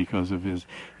hypocrisy because of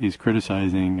he's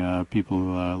criticizing people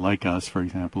like us, for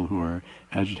example, who are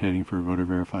agitating for a voter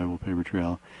verifiable paper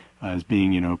trail, as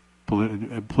being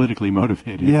politically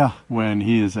motivated. Yeah. When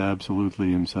he is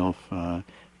absolutely himself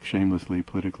shamelessly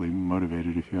politically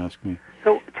motivated, if you ask me.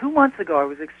 So 2 months ago, I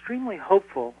was extremely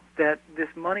hopeful that this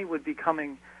money would be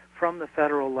coming from the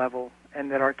federal level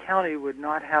and that our county would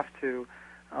not have to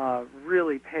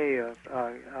really pay a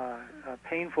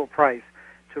painful price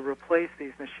to replace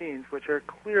these machines, which are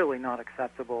clearly not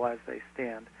acceptable as they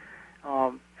stand.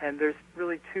 And there's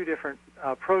really two different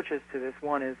approaches to this.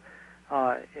 One is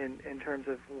in terms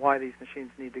of why these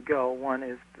machines need to go. One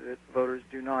is that voters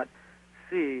do not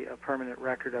see a permanent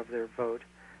record of their vote.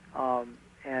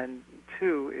 And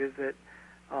two is that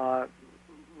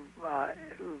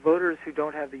voters who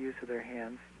don't have the use of their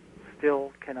hands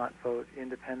still cannot vote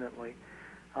independently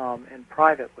and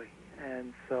privately.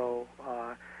 And so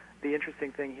the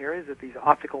interesting thing here is that these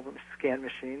optical scan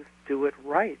machines do it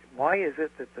right. Why is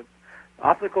it that the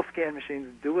optical scan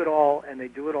machines do it all and they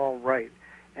do it all right,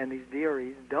 and these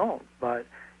DREs don't? But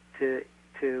to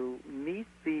meet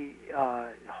the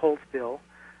Holtz bill,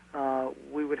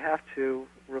 we would have to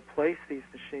replace these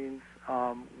machines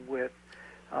with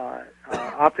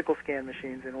optical scan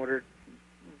machines in order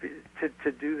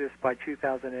to do this by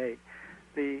 2008.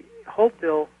 The Holtz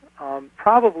bill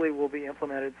probably will be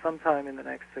implemented sometime in the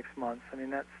next 6 months. I mean,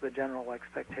 that's the general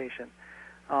expectation,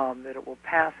 that it will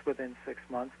pass within 6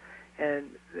 months.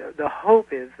 And the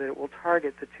hope is that it will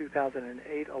target the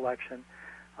 2008 election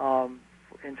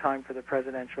in time for the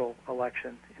presidential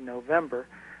election in November.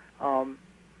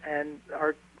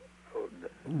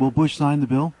 Will Bush sign the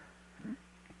bill?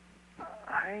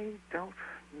 I don't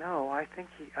know. I think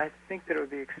that it would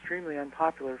be extremely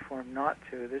unpopular for him not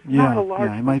to. There's Yeah, not a large.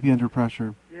 yeah, he might be under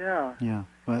pressure. Yeah. Yeah,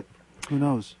 but who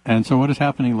knows? And so, what is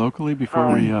happening locally before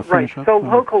we finish right. up? So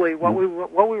locally, what we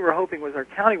were hoping was our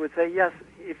county would say, yes,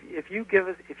 if you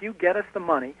get us the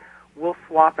money, we'll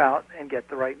swap out and get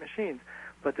the right machines.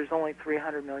 But there's only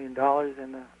 $300 million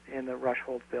in the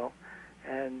Rush-Holtz bill,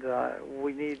 and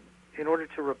we need, in order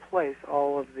to replace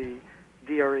all of the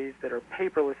DREs that are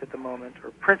paperless at the moment or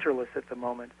printerless at the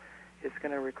moment, it's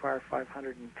going to require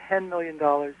 $510 million,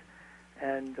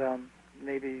 and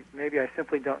maybe I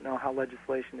simply don't know how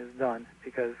legislation is done,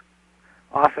 because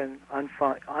often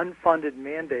unfunded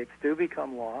mandates do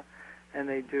become law, and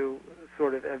they do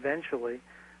sort of eventually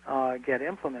get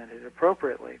implemented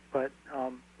appropriately. But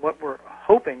what we're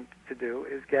hoping to do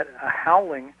is get a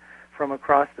howling from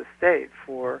across the state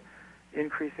for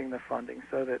increasing the funding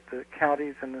so that the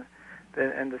counties and the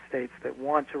states that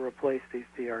want to replace these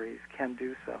DREs can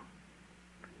do so.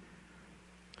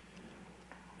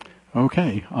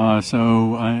 Okay.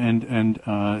 So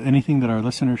anything that our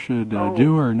listeners should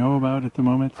do or know about at the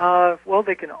moment? Well,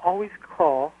 they can always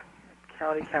call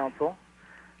County Council.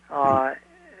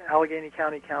 Allegheny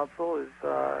County Council is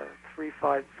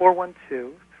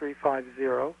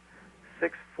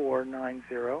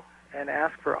 412-350-6490 and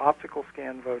ask for optical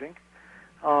scan voting.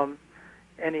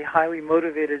 Any highly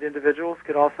motivated individuals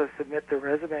could also submit their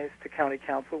resumes to County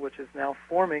Council, which is now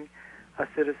forming a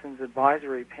citizens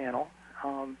advisory panel.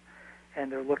 And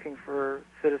they're looking for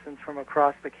citizens from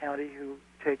across the county who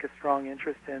take a strong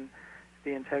interest in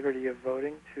the integrity of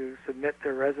voting to submit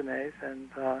their resumes and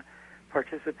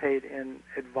participate in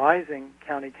advising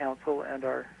County Council and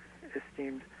our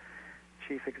esteemed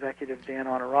Chief Executive, Dan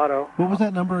Honorato. What was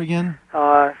that number again?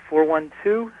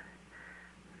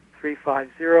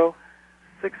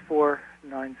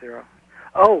 412-350-6490.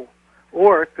 Oh,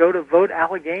 or go to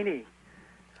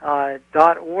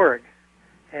voteallegheny.org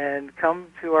and come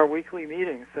to our weekly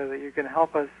meetings so that you can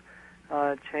help us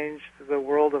change the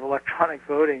world of electronic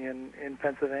voting in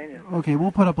Pennsylvania. Okay,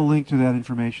 we'll put up a link to that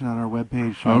information on our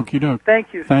webpage. Okie doke.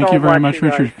 Thank you Thank so you very much,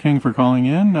 much, Richard King, for calling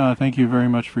in. Thank you very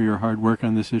much for your hard work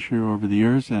on this issue over the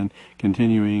years and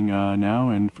continuing now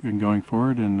and going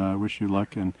forward, and wish you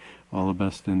luck and all the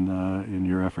best in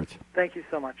your efforts. Thank you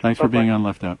so much. Thanks for being on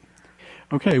Left Out.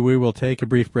 Okay, we will take a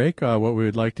brief break. What we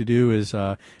would like to do is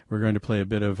we're going to play a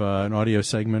bit of an audio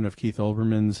segment of Keith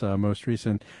Olberman's most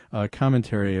recent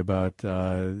commentary about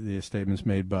the statements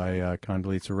made by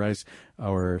Condoleezza Rice,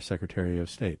 our Secretary of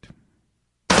State.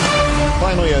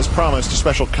 Finally, as promised,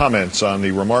 special comments on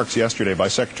the remarks yesterday by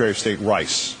Secretary of State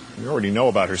Rice. We already know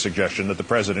about her suggestion that the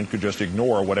president could just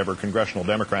ignore whatever congressional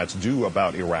Democrats do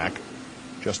about Iraq,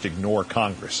 just ignore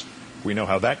Congress. We know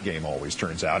how that game always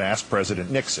turns out. Ask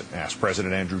President Nixon. Ask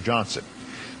President Andrew Johnson.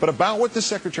 But about what the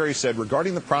Secretary said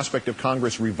regarding the prospect of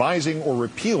Congress revising or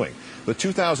repealing the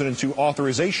 2002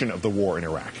 authorization of the war in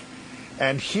Iraq.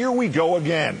 And here we go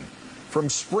again. From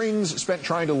springs spent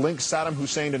trying to link Saddam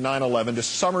Hussein to 9/11 to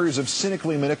summers of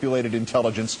cynically manipulated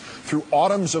intelligence, through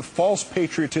autumns of false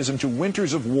patriotism to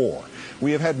winters of war,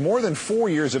 we have had more than 4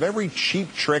 years of every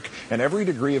cheap trick and every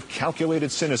degree of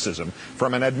calculated cynicism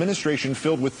from an administration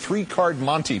filled with three-card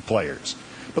Monte players.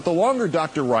 But the longer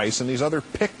Dr. Rice and these other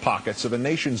pickpockets of a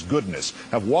nation's goodness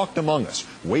have walked among us,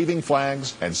 waving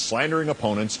flags and slandering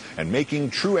opponents and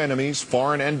making true enemies,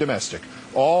 foreign and domestic,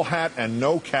 all hat and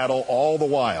no cattle all the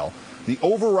while, the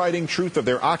overriding truth of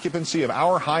their occupancy of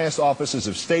our highest offices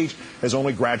of state has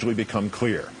only gradually become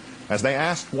clear. As they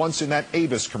asked once in that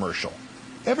Avis commercial,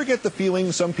 ever get the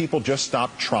feeling some people just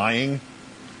stopped trying?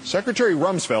 Secretary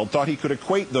Rumsfeld thought he could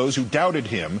equate those who doubted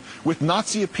him with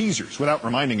Nazi appeasers, without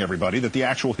reminding everybody that the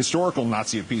actual historical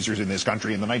Nazi appeasers in this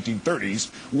country in the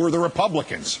 1930s were the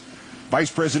Republicans.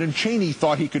 Vice President Cheney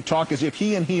thought he could talk as if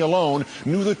he and he alone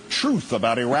knew the truth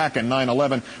about Iraq and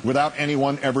 9/11 without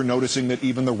anyone ever noticing that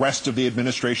even the rest of the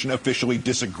administration officially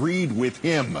disagreed with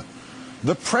him.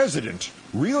 The president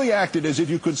really acted as if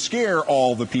you could scare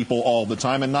all the people all the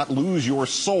time and not lose your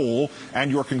soul and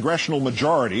your congressional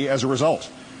majority as a result.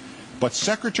 But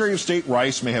Secretary of State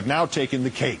Rice may have now taken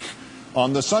the cake.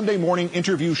 On the Sunday morning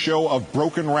interview show of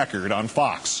Broken Record on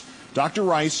Fox, Dr.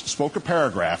 Rice spoke a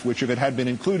paragraph which, if it had been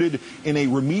included in a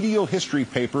remedial history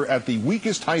paper at the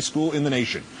weakest high school in the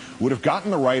nation, would have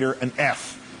gotten the writer an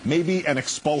F, maybe an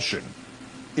expulsion.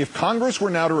 If Congress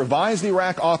were now to revise the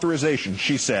Iraq authorization,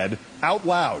 she said, out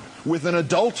loud, with an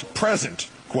adult present,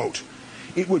 quote,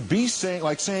 it would be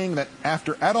like saying that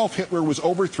after Adolf Hitler was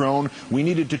overthrown, we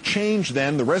needed to change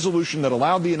then the resolution that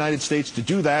allowed the United States to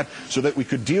do that so that we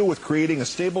could deal with creating a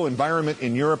stable environment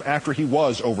in Europe after he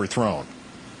was overthrown.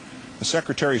 The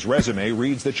Secretary's resume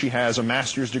reads that she has a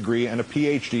master's degree and a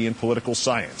PhD in political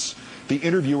science. The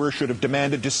interviewer should have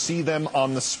demanded to see them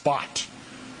on the spot.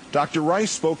 Dr.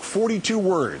 Rice spoke 42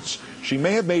 words. She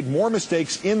may have made more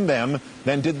mistakes in them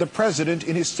than did the President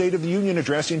in his State of the Union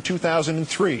address in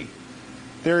 2003.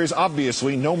 There is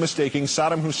obviously no mistaking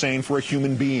Saddam Hussein for a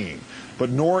human being, but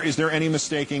nor is there any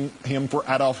mistaking him for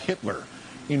Adolf Hitler.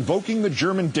 Invoking the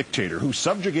German dictator who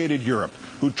subjugated Europe,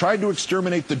 who tried to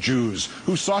exterminate the Jews,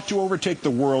 who sought to overtake the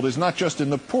world is not just in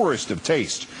the poorest of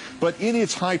taste, but in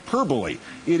its hyperbole.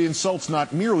 It insults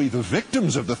not merely the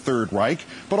victims of the Third Reich,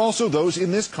 but also those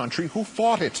in this country who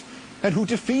fought it and who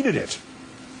defeated it.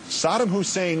 Saddam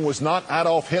Hussein was not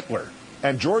Adolf Hitler.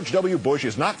 And George W. Bush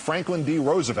is not Franklin D.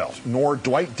 Roosevelt, nor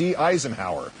Dwight D.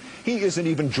 Eisenhower. He isn't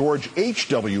even George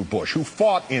H.W. Bush, who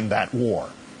fought in that war.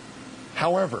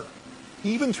 However,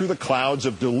 even through the clouds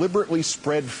of deliberately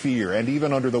spread fear and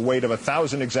even under the weight of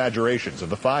 1,000 exaggerations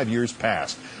of the 5 years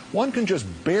past, one can just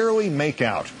barely make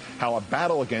out how a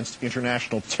battle against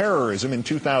international terrorism in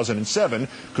 2007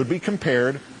 could be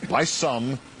compared by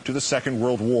some to the Second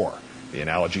World War. The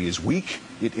analogy is weak.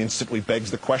 It instantly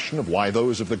begs the question of why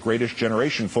those of the greatest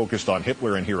generation focused on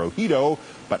Hitler and Hirohito,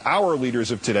 but our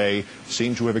leaders of today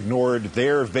seem to have ignored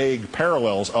their vague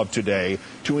parallels of today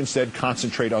to instead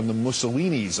concentrate on the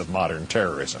Mussolinis of modern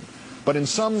terrorism. But in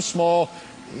some small,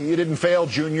 you didn't fail,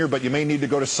 Junior, but you may need to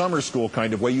go to summer school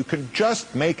kind of way, you can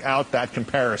just make out that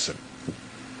comparison.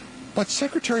 But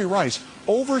Secretary Rice,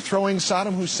 overthrowing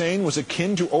Saddam Hussein was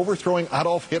akin to overthrowing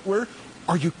Adolf Hitler?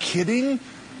 Are you kidding?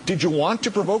 Did you want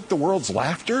to provoke the world's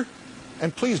laughter?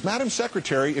 And please, Madam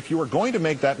Secretary, if you are going to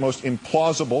make that most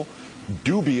implausible,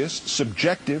 dubious,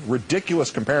 subjective,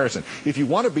 ridiculous comparison, if you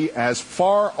want to be as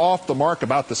far off the mark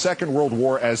about the Second World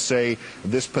War as, say,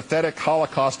 this pathetic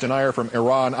Holocaust denier from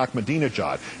Iran,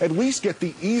 Ahmadinejad, at least get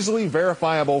the easily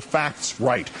verifiable facts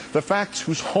right, the facts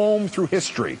whose home through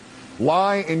history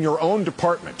lie in your own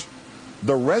department.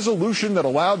 The resolution that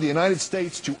allowed the United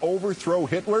States to overthrow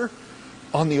Hitler.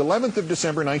 On the 11th of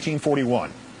December,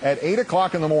 1941, at 8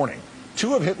 o'clock in the morning,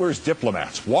 two of Hitler's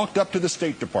diplomats walked up to the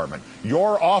State Department,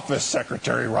 your office,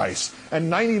 Secretary Rice, and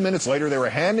 90 minutes later they were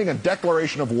handing a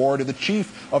declaration of war to the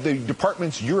chief of the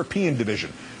department's European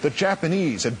division. The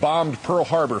Japanese had bombed Pearl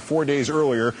Harbor 4 days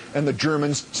earlier, and the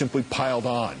Germans simply piled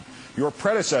on. Your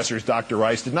predecessors, Dr.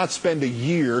 Rice, did not spend a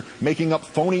year making up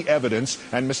phony evidence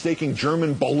and mistaking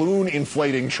German balloon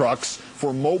inflating trucks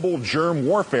for mobile germ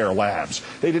warfare labs.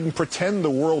 They didn't pretend the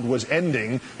world was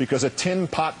ending because a tin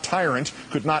pot tyrant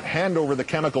could not hand over the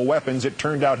chemical weapons it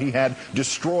turned out he had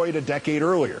destroyed a decade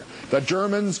earlier. The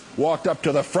Germans walked up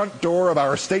to the front door of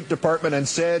our State Department and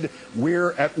said,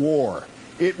 "We're at war."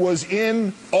 It was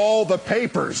in all the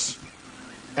papers.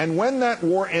 And when that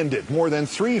war ended, more than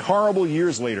 3 horrible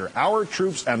years later, our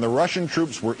troops and the Russian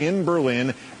troops were in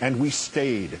Berlin, and we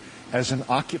stayed as an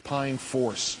occupying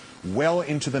force well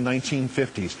into the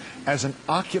 1950s. As an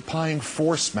occupying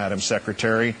force, Madam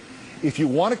Secretary, if you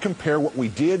want to compare what we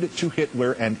did to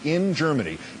Hitler and in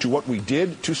Germany to what we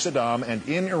did to Saddam and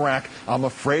in Iraq, I'm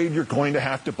afraid you're going to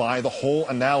have to buy the whole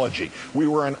analogy. We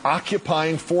were an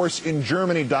occupying force in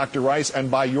Germany, Dr. Rice,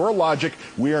 and by your logic,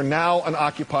 we are now an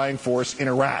occupying force in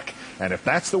Iraq. And if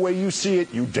that's the way you see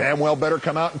it, you damn well better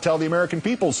come out and tell the American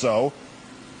people so.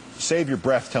 Save your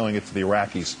breath telling it to the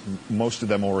Iraqis. Most of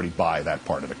them already buy that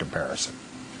part of the comparison.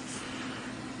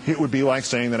 It would be like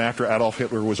saying that after Adolf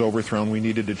Hitler was overthrown, we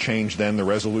needed to change then the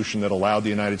resolution that allowed the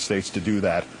United States to do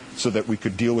that so that we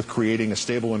could deal with creating a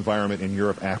stable environment in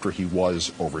Europe after he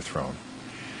was overthrown.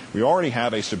 We already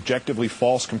have a subjectively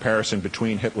false comparison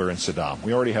between Hitler and Saddam.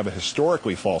 We already have a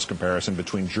historically false comparison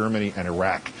between Germany and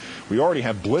Iraq. We already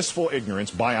have blissful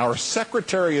ignorance by our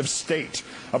Secretary of State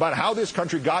about how this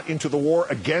country got into the war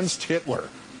against Hitler.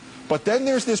 But then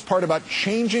there's this part about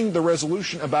changing the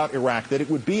resolution about Iraq, that it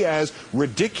would be as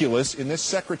ridiculous in this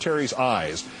secretary's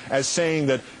eyes as saying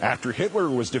that after Hitler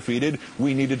was defeated,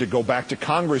 we needed to go back to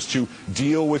Congress to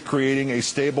deal with creating a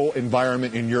stable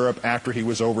environment in Europe after he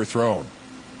was overthrown.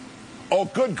 Oh,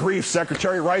 good grief,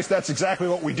 Secretary Rice, that's exactly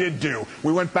what we did do.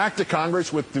 We went back to Congress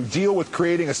to deal with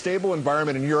creating a stable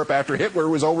environment in Europe after Hitler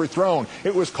was overthrown.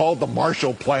 It was called the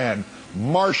Marshall Plan.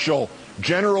 Marshall,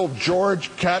 General George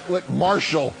Catlett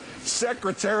Marshall,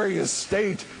 Secretary of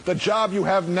State, the job you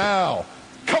have now.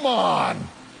 Come on!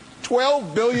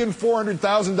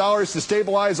 $12,400,000 to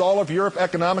stabilize all of Europe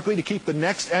economically, to keep the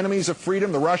next enemies of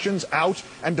freedom, the Russians, out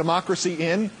and democracy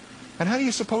in? And how do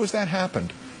you suppose that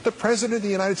happened? The President of the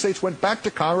United States went back to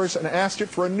Congress and asked it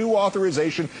for a new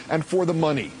authorization and for the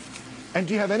money. And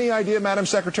do you have any idea, Madam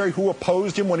Secretary, who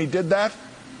opposed him when he did that?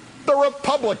 The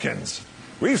Republicans.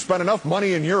 We've spent enough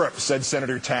money in Europe, said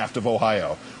Senator Taft of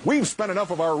Ohio. We've spent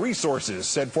enough of our resources,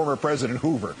 said former President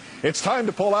Hoover. It's time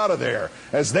to pull out of there.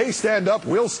 As they stand up,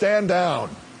 we'll stand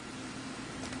down.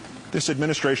 This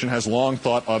administration has long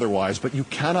thought otherwise, but you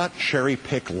cannot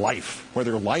cherry-pick life,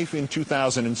 whether life in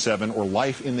 2007 or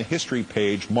life in the history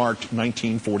page marked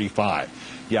 1945.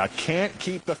 You can't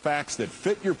keep the facts that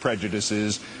fit your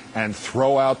prejudices and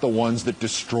throw out the ones that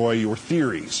destroy your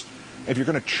theories. If you're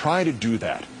going to try to do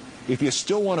that, if you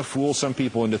still want to fool some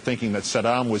people into thinking that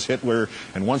Saddam was Hitler,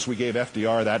 and once we gave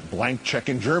FDR that blank check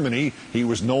in Germany, he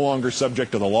was no longer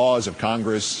subject to the laws of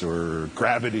Congress or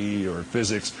gravity or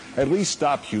physics, at least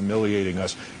stop humiliating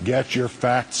us. Get your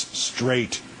facts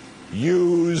straight.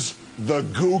 Use the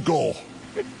Google.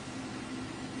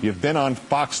 You've been on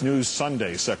Fox News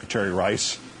Sunday, Secretary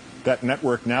Rice. That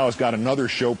network now has got another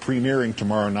show premiering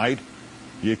tomorrow night.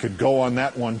 You could go on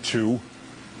that one, too.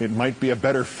 It might be a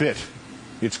better fit.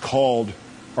 It's called,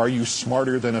 Are You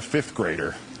Smarter Than a Fifth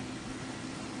Grader?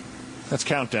 That's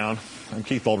Countdown. I'm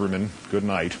Keith Olberman. Good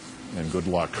night and good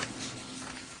luck.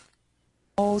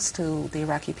 Oaths to the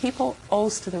Iraqi people,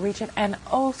 oaths to the region, and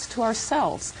oaths to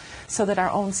ourselves so that our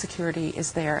own security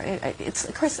is there.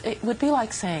 Chris, it would be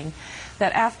like saying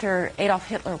that after Adolf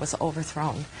Hitler was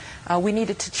overthrown, we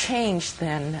needed to change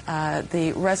then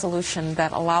the resolution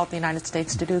that allowed the United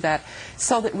States to do that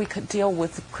so that we could deal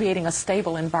with creating a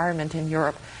stable environment in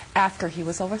Europe after he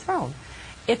was overthrown.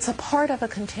 It's a part of a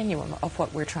continuum of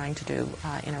what we're trying to do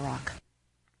in Iraq.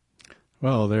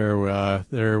 Well,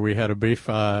 there we had a brief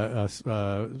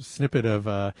snippet of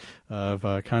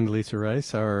Condoleezza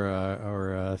Rice,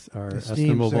 our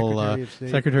estimable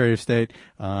Secretary of State,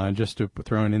 just to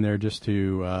throw it in there, just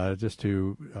to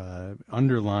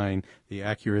underline the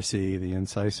accuracy, the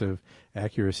incisive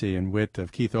accuracy and wit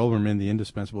of Keith Olberman, the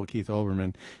indispensable Keith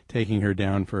Olberman, taking her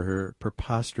down for her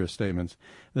preposterous statements.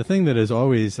 The thing that is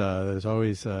always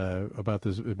about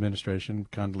this administration,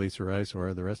 Condoleezza Rice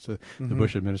or the rest of the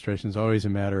Bush administration, is always a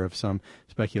matter of some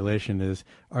speculation. Is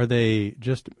are they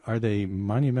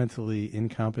monumentally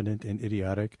incompetent and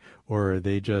idiotic, or are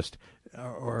they just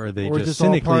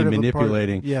cynically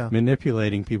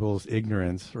manipulating people's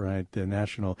ignorance, right? The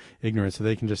national ignorance, so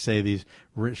they can just say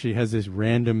she has these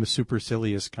random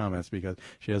supercilious comments because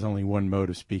she has only one mode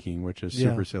of speaking, which is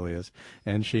supercilious,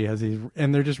 and she has these,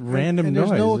 and they're just random and noise.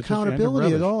 There's no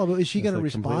accountability at all. Is she going to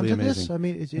respond to amazing. this? I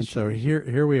mean, so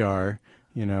here we are.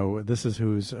 You know, this is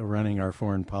who's running our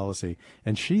foreign policy,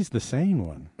 and she's the sane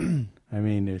one. I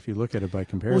mean, if you look at it by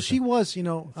comparison. Well, she was,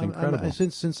 incredible.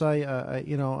 Since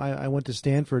I went to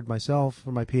Stanford myself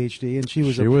for my PhD, and she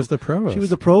was the provost. She was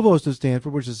the provost of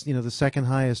Stanford, which is the second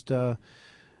highest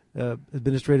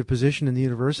administrative position in the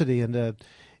university. And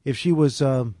if she was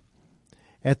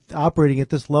operating at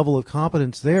this level of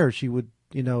competence there, she would,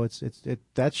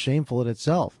 that's shameful in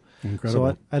itself.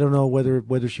 Incredible. So I don't know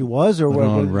whether she was or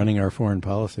whether running our foreign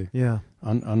policy. Yeah,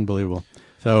 unbelievable.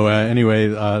 So anyway,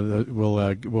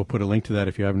 we'll put a link to that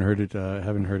if you haven't heard it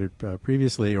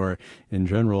previously, or in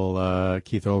general.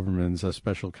 Keith Olberman's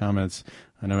special comments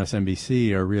on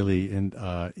MSNBC are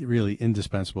really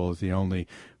indispensable as the only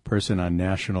person on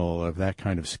national of that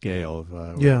kind of scale.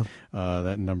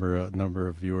 That number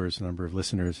of viewers, number of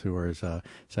listeners who are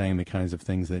saying the kinds of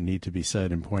things that need to be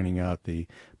said and pointing out the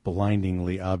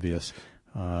blindingly obvious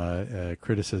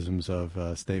criticisms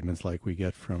of statements like we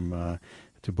get from.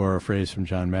 To borrow a phrase from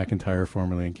John McIntyre,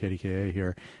 formerly in KDKA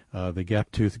here, the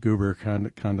gap-toothed goober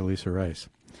Condoleezza Rice.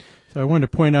 So I wanted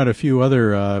to point out a few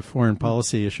other foreign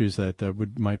policy issues that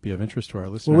might be of interest to our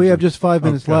listeners. Well, we have just 5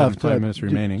 minutes left. 5 minutes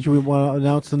remaining. Should we want to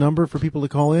announce the number for people to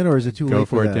call in, or is it too late Go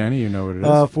for it, that? Danny. You know what it is.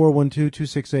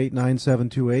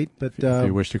 412-268-9728. But if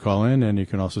you wish to call in, and you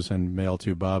can also send mail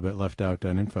to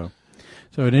bob@leftout.info.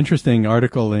 So an interesting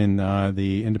article in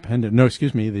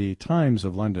the Times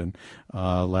of London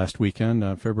last weekend,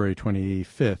 February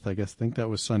 25th, I think that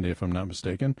was Sunday if I'm not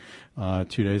mistaken,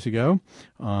 2 days ago,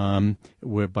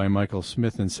 by Michael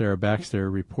Smith and Sarah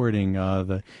Baxter reporting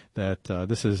that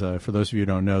this is, for those of you who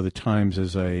don't know, the Times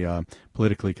is a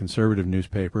politically conservative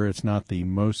newspaper. It's not the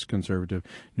most conservative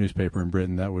newspaper in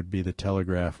Britain. That would be the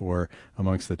Telegraph, or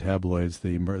amongst the tabloids,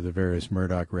 the various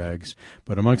Murdoch rags.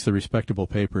 But amongst the respectable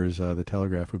papers, the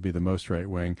Telegraph would be the most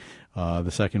right-wing. The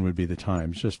second would be the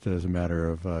Times, just as a matter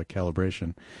of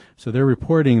calibration. So they're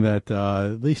reporting that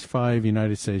at least 5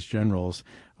 United States generals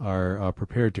are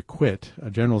prepared to quit,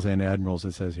 generals and admirals,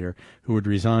 it says here, who would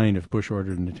resign if Bush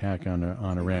ordered an attack on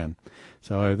Iran.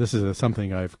 So this is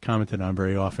something I've commented on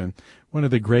very often. One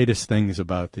of the greatest things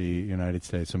about the United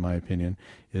States, in my opinion,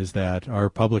 is that our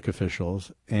public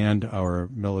officials and our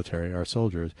military, our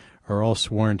soldiers, are all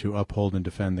sworn to uphold and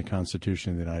defend the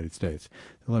Constitution of the United States.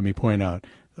 So let me point out,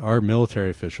 our military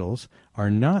officials are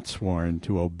not sworn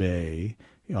to obey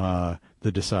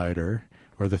the decider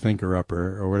or the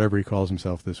thinker-upper, or whatever he calls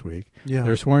himself this week. Yeah.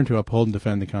 They're sworn to uphold and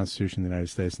defend the Constitution of the United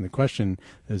States. And the question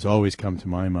that has always come to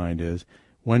my mind is,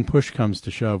 when push comes to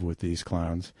shove with these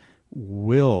clowns,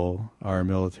 will our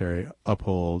military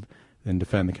uphold and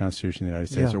defend the Constitution of the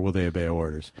United States, or will they obey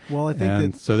orders? Well, I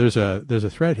think so there's a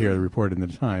threat here reported in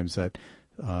the Times that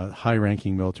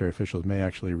high-ranking military officials may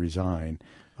actually resign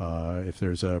if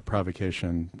there's a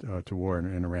provocation to war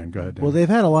in Iran. Go ahead, Dan. Well, they've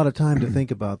had a lot of time to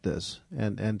think about this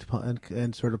and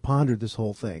sort of pondered this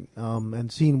whole thing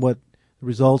and seen what the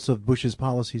results of Bush's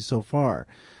policies so far.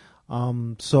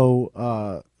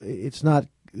 It's not.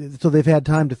 So they've had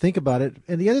time to think about it.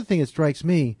 And the other thing that strikes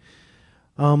me,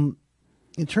 in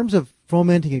terms of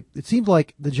fomenting it, it seems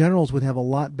like the generals would have a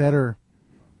lot better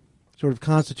sort of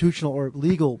constitutional or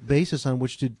legal basis on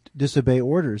which to disobey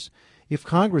orders if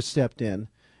Congress stepped in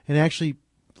and actually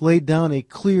laid down a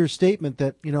clear statement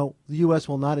that, the U.S.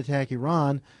 will not attack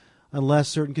Iran unless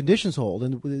certain conditions hold,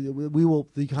 and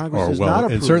the Congress does not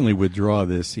approve. And certainly withdraw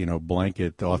this,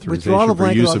 blanket authorization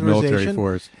for use of military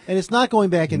force. And it's not going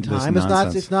back in time.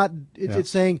 It's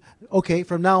saying, okay,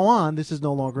 from now on, this is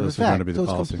no longer in effect. So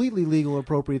it's a completely legal,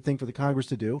 appropriate thing for the Congress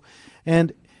to do.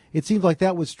 And it seems like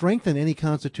that would strengthen any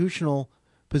constitutional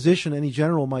position any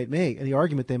general might make, any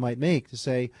argument they might make to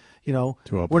say,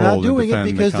 we're not doing it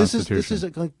because this is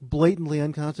blatantly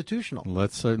unconstitutional.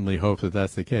 Let's certainly hope that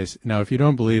that's the case. Now, if you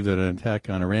don't believe that an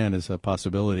attack on Iran is a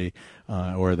possibility,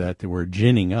 or that we're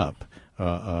ginning up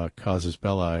casus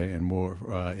belli and war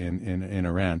in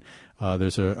Iran,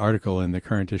 there's an article in the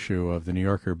current issue of The New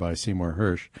Yorker by Seymour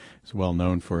Hersh. He's well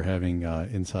known for having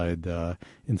inside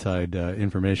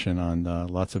information on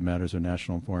lots of matters of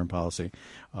national and foreign policy.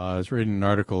 He's written an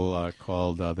article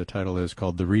called, the title is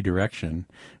called The Redirection,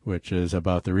 which is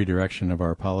about the redirection of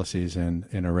our policies in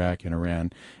Iraq and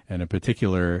Iran, and in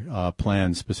particular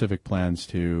specific plans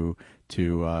to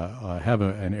have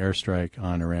an airstrike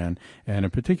on Iran, and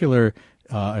in particular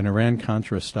an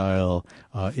Iran-Contra style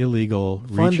illegal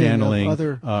rechanneling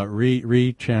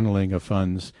of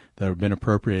funds that have been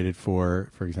appropriated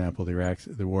for example, the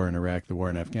war in Iraq, the war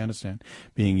in Afghanistan,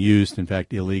 being used, in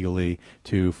fact, illegally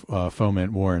to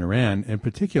foment war in Iran. In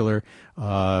particular,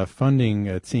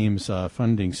 funding Sunni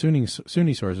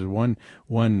sources. One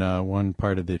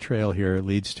part of the trail here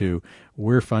leads to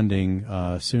we're funding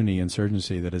Sunni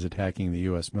insurgency that is attacking the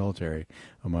U.S. military,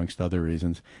 amongst other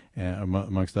reasons,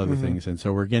 amongst other things. And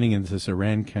so we're getting into this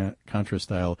Iran-Contra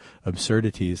style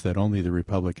absurdities that only the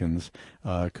Republicans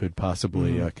could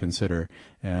possibly conceive consider,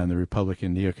 and the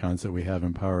Republican neocons that we have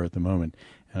in power at the moment.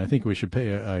 And I think we should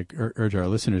urge our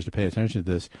listeners to pay attention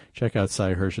to this. Check out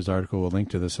Cy Hirsch's article. We'll link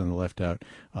to this on the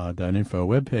leftout.info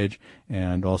webpage,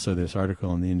 and also this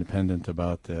article in The Independent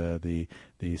about the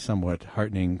somewhat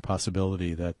heartening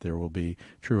possibility that there will be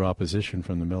true opposition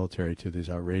from the military to this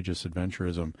outrageous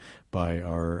adventurism by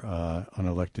our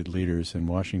unelected leaders in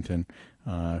Washington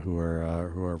who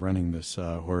are running this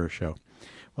horror show.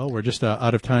 Well, we're just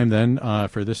out of time then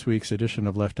for this week's edition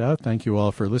of Left Out. Thank you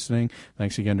all for listening.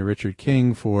 Thanks again to Richard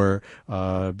King for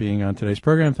being on today's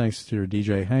program. Thanks to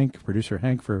DJ Hank, producer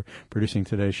Hank, for producing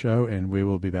today's show. And we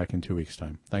will be back in 2 weeks'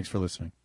 time. Thanks for listening.